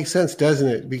 that makes sense, doesn't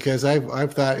it? Because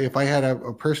I've thought if I had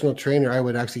a personal trainer, I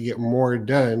would actually get more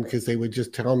done, because they would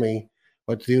just tell me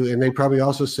what to do. And they probably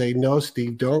also say, no,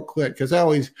 Steve, don't quit. Because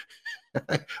I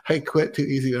quit too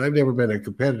easy. I've never been a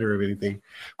competitor of anything.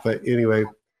 But anyway.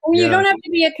 Well, you don't have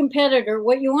to be a competitor.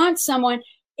 What you want someone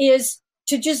is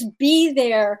to just be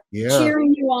there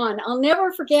cheering you on. I'll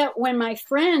never forget when my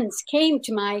friends came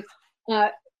to my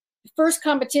first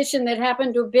competition that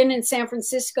happened to have been in San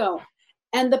Francisco,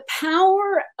 and the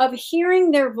power of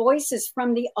hearing their voices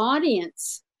from the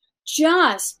audience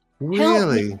just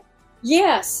helped me.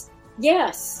 Yes.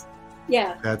 Yeah.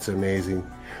 That's amazing.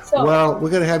 Well, we're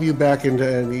going to have you back and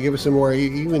give us some more,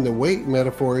 even the weight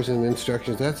metaphors and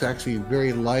instructions. That's actually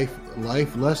very life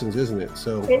lessons, isn't it?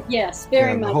 So yes,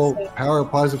 very much. The whole so. Power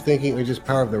of positive thinking, or just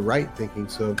power of the right thinking.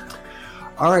 So,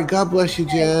 all right, God bless you,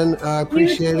 Jen. I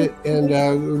appreciate it. And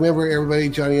remember, everybody,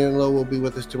 Johnny and Lo will be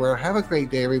with us tomorrow. Have a great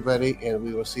day, everybody, and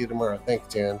we will see you tomorrow.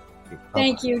 Thanks, Jen.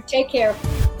 Thank you. Take care.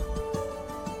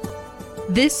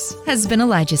 This has been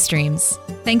Elijah Streams.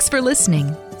 Thanks for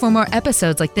listening. For more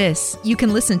episodes like this, you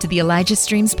can listen to the Elijah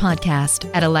Streams podcast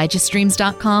at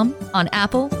ElijahStreams.com, on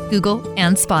Apple, Google,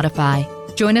 and Spotify.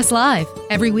 Join us live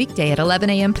every weekday at 11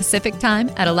 a.m. Pacific Time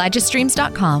at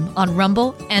ElijahStreams.com, on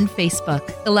Rumble and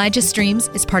Facebook. Elijah Streams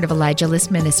is part of Elijah List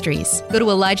Ministries. Go to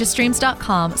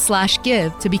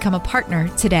ElijahStreams.com/give to become a partner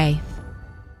today.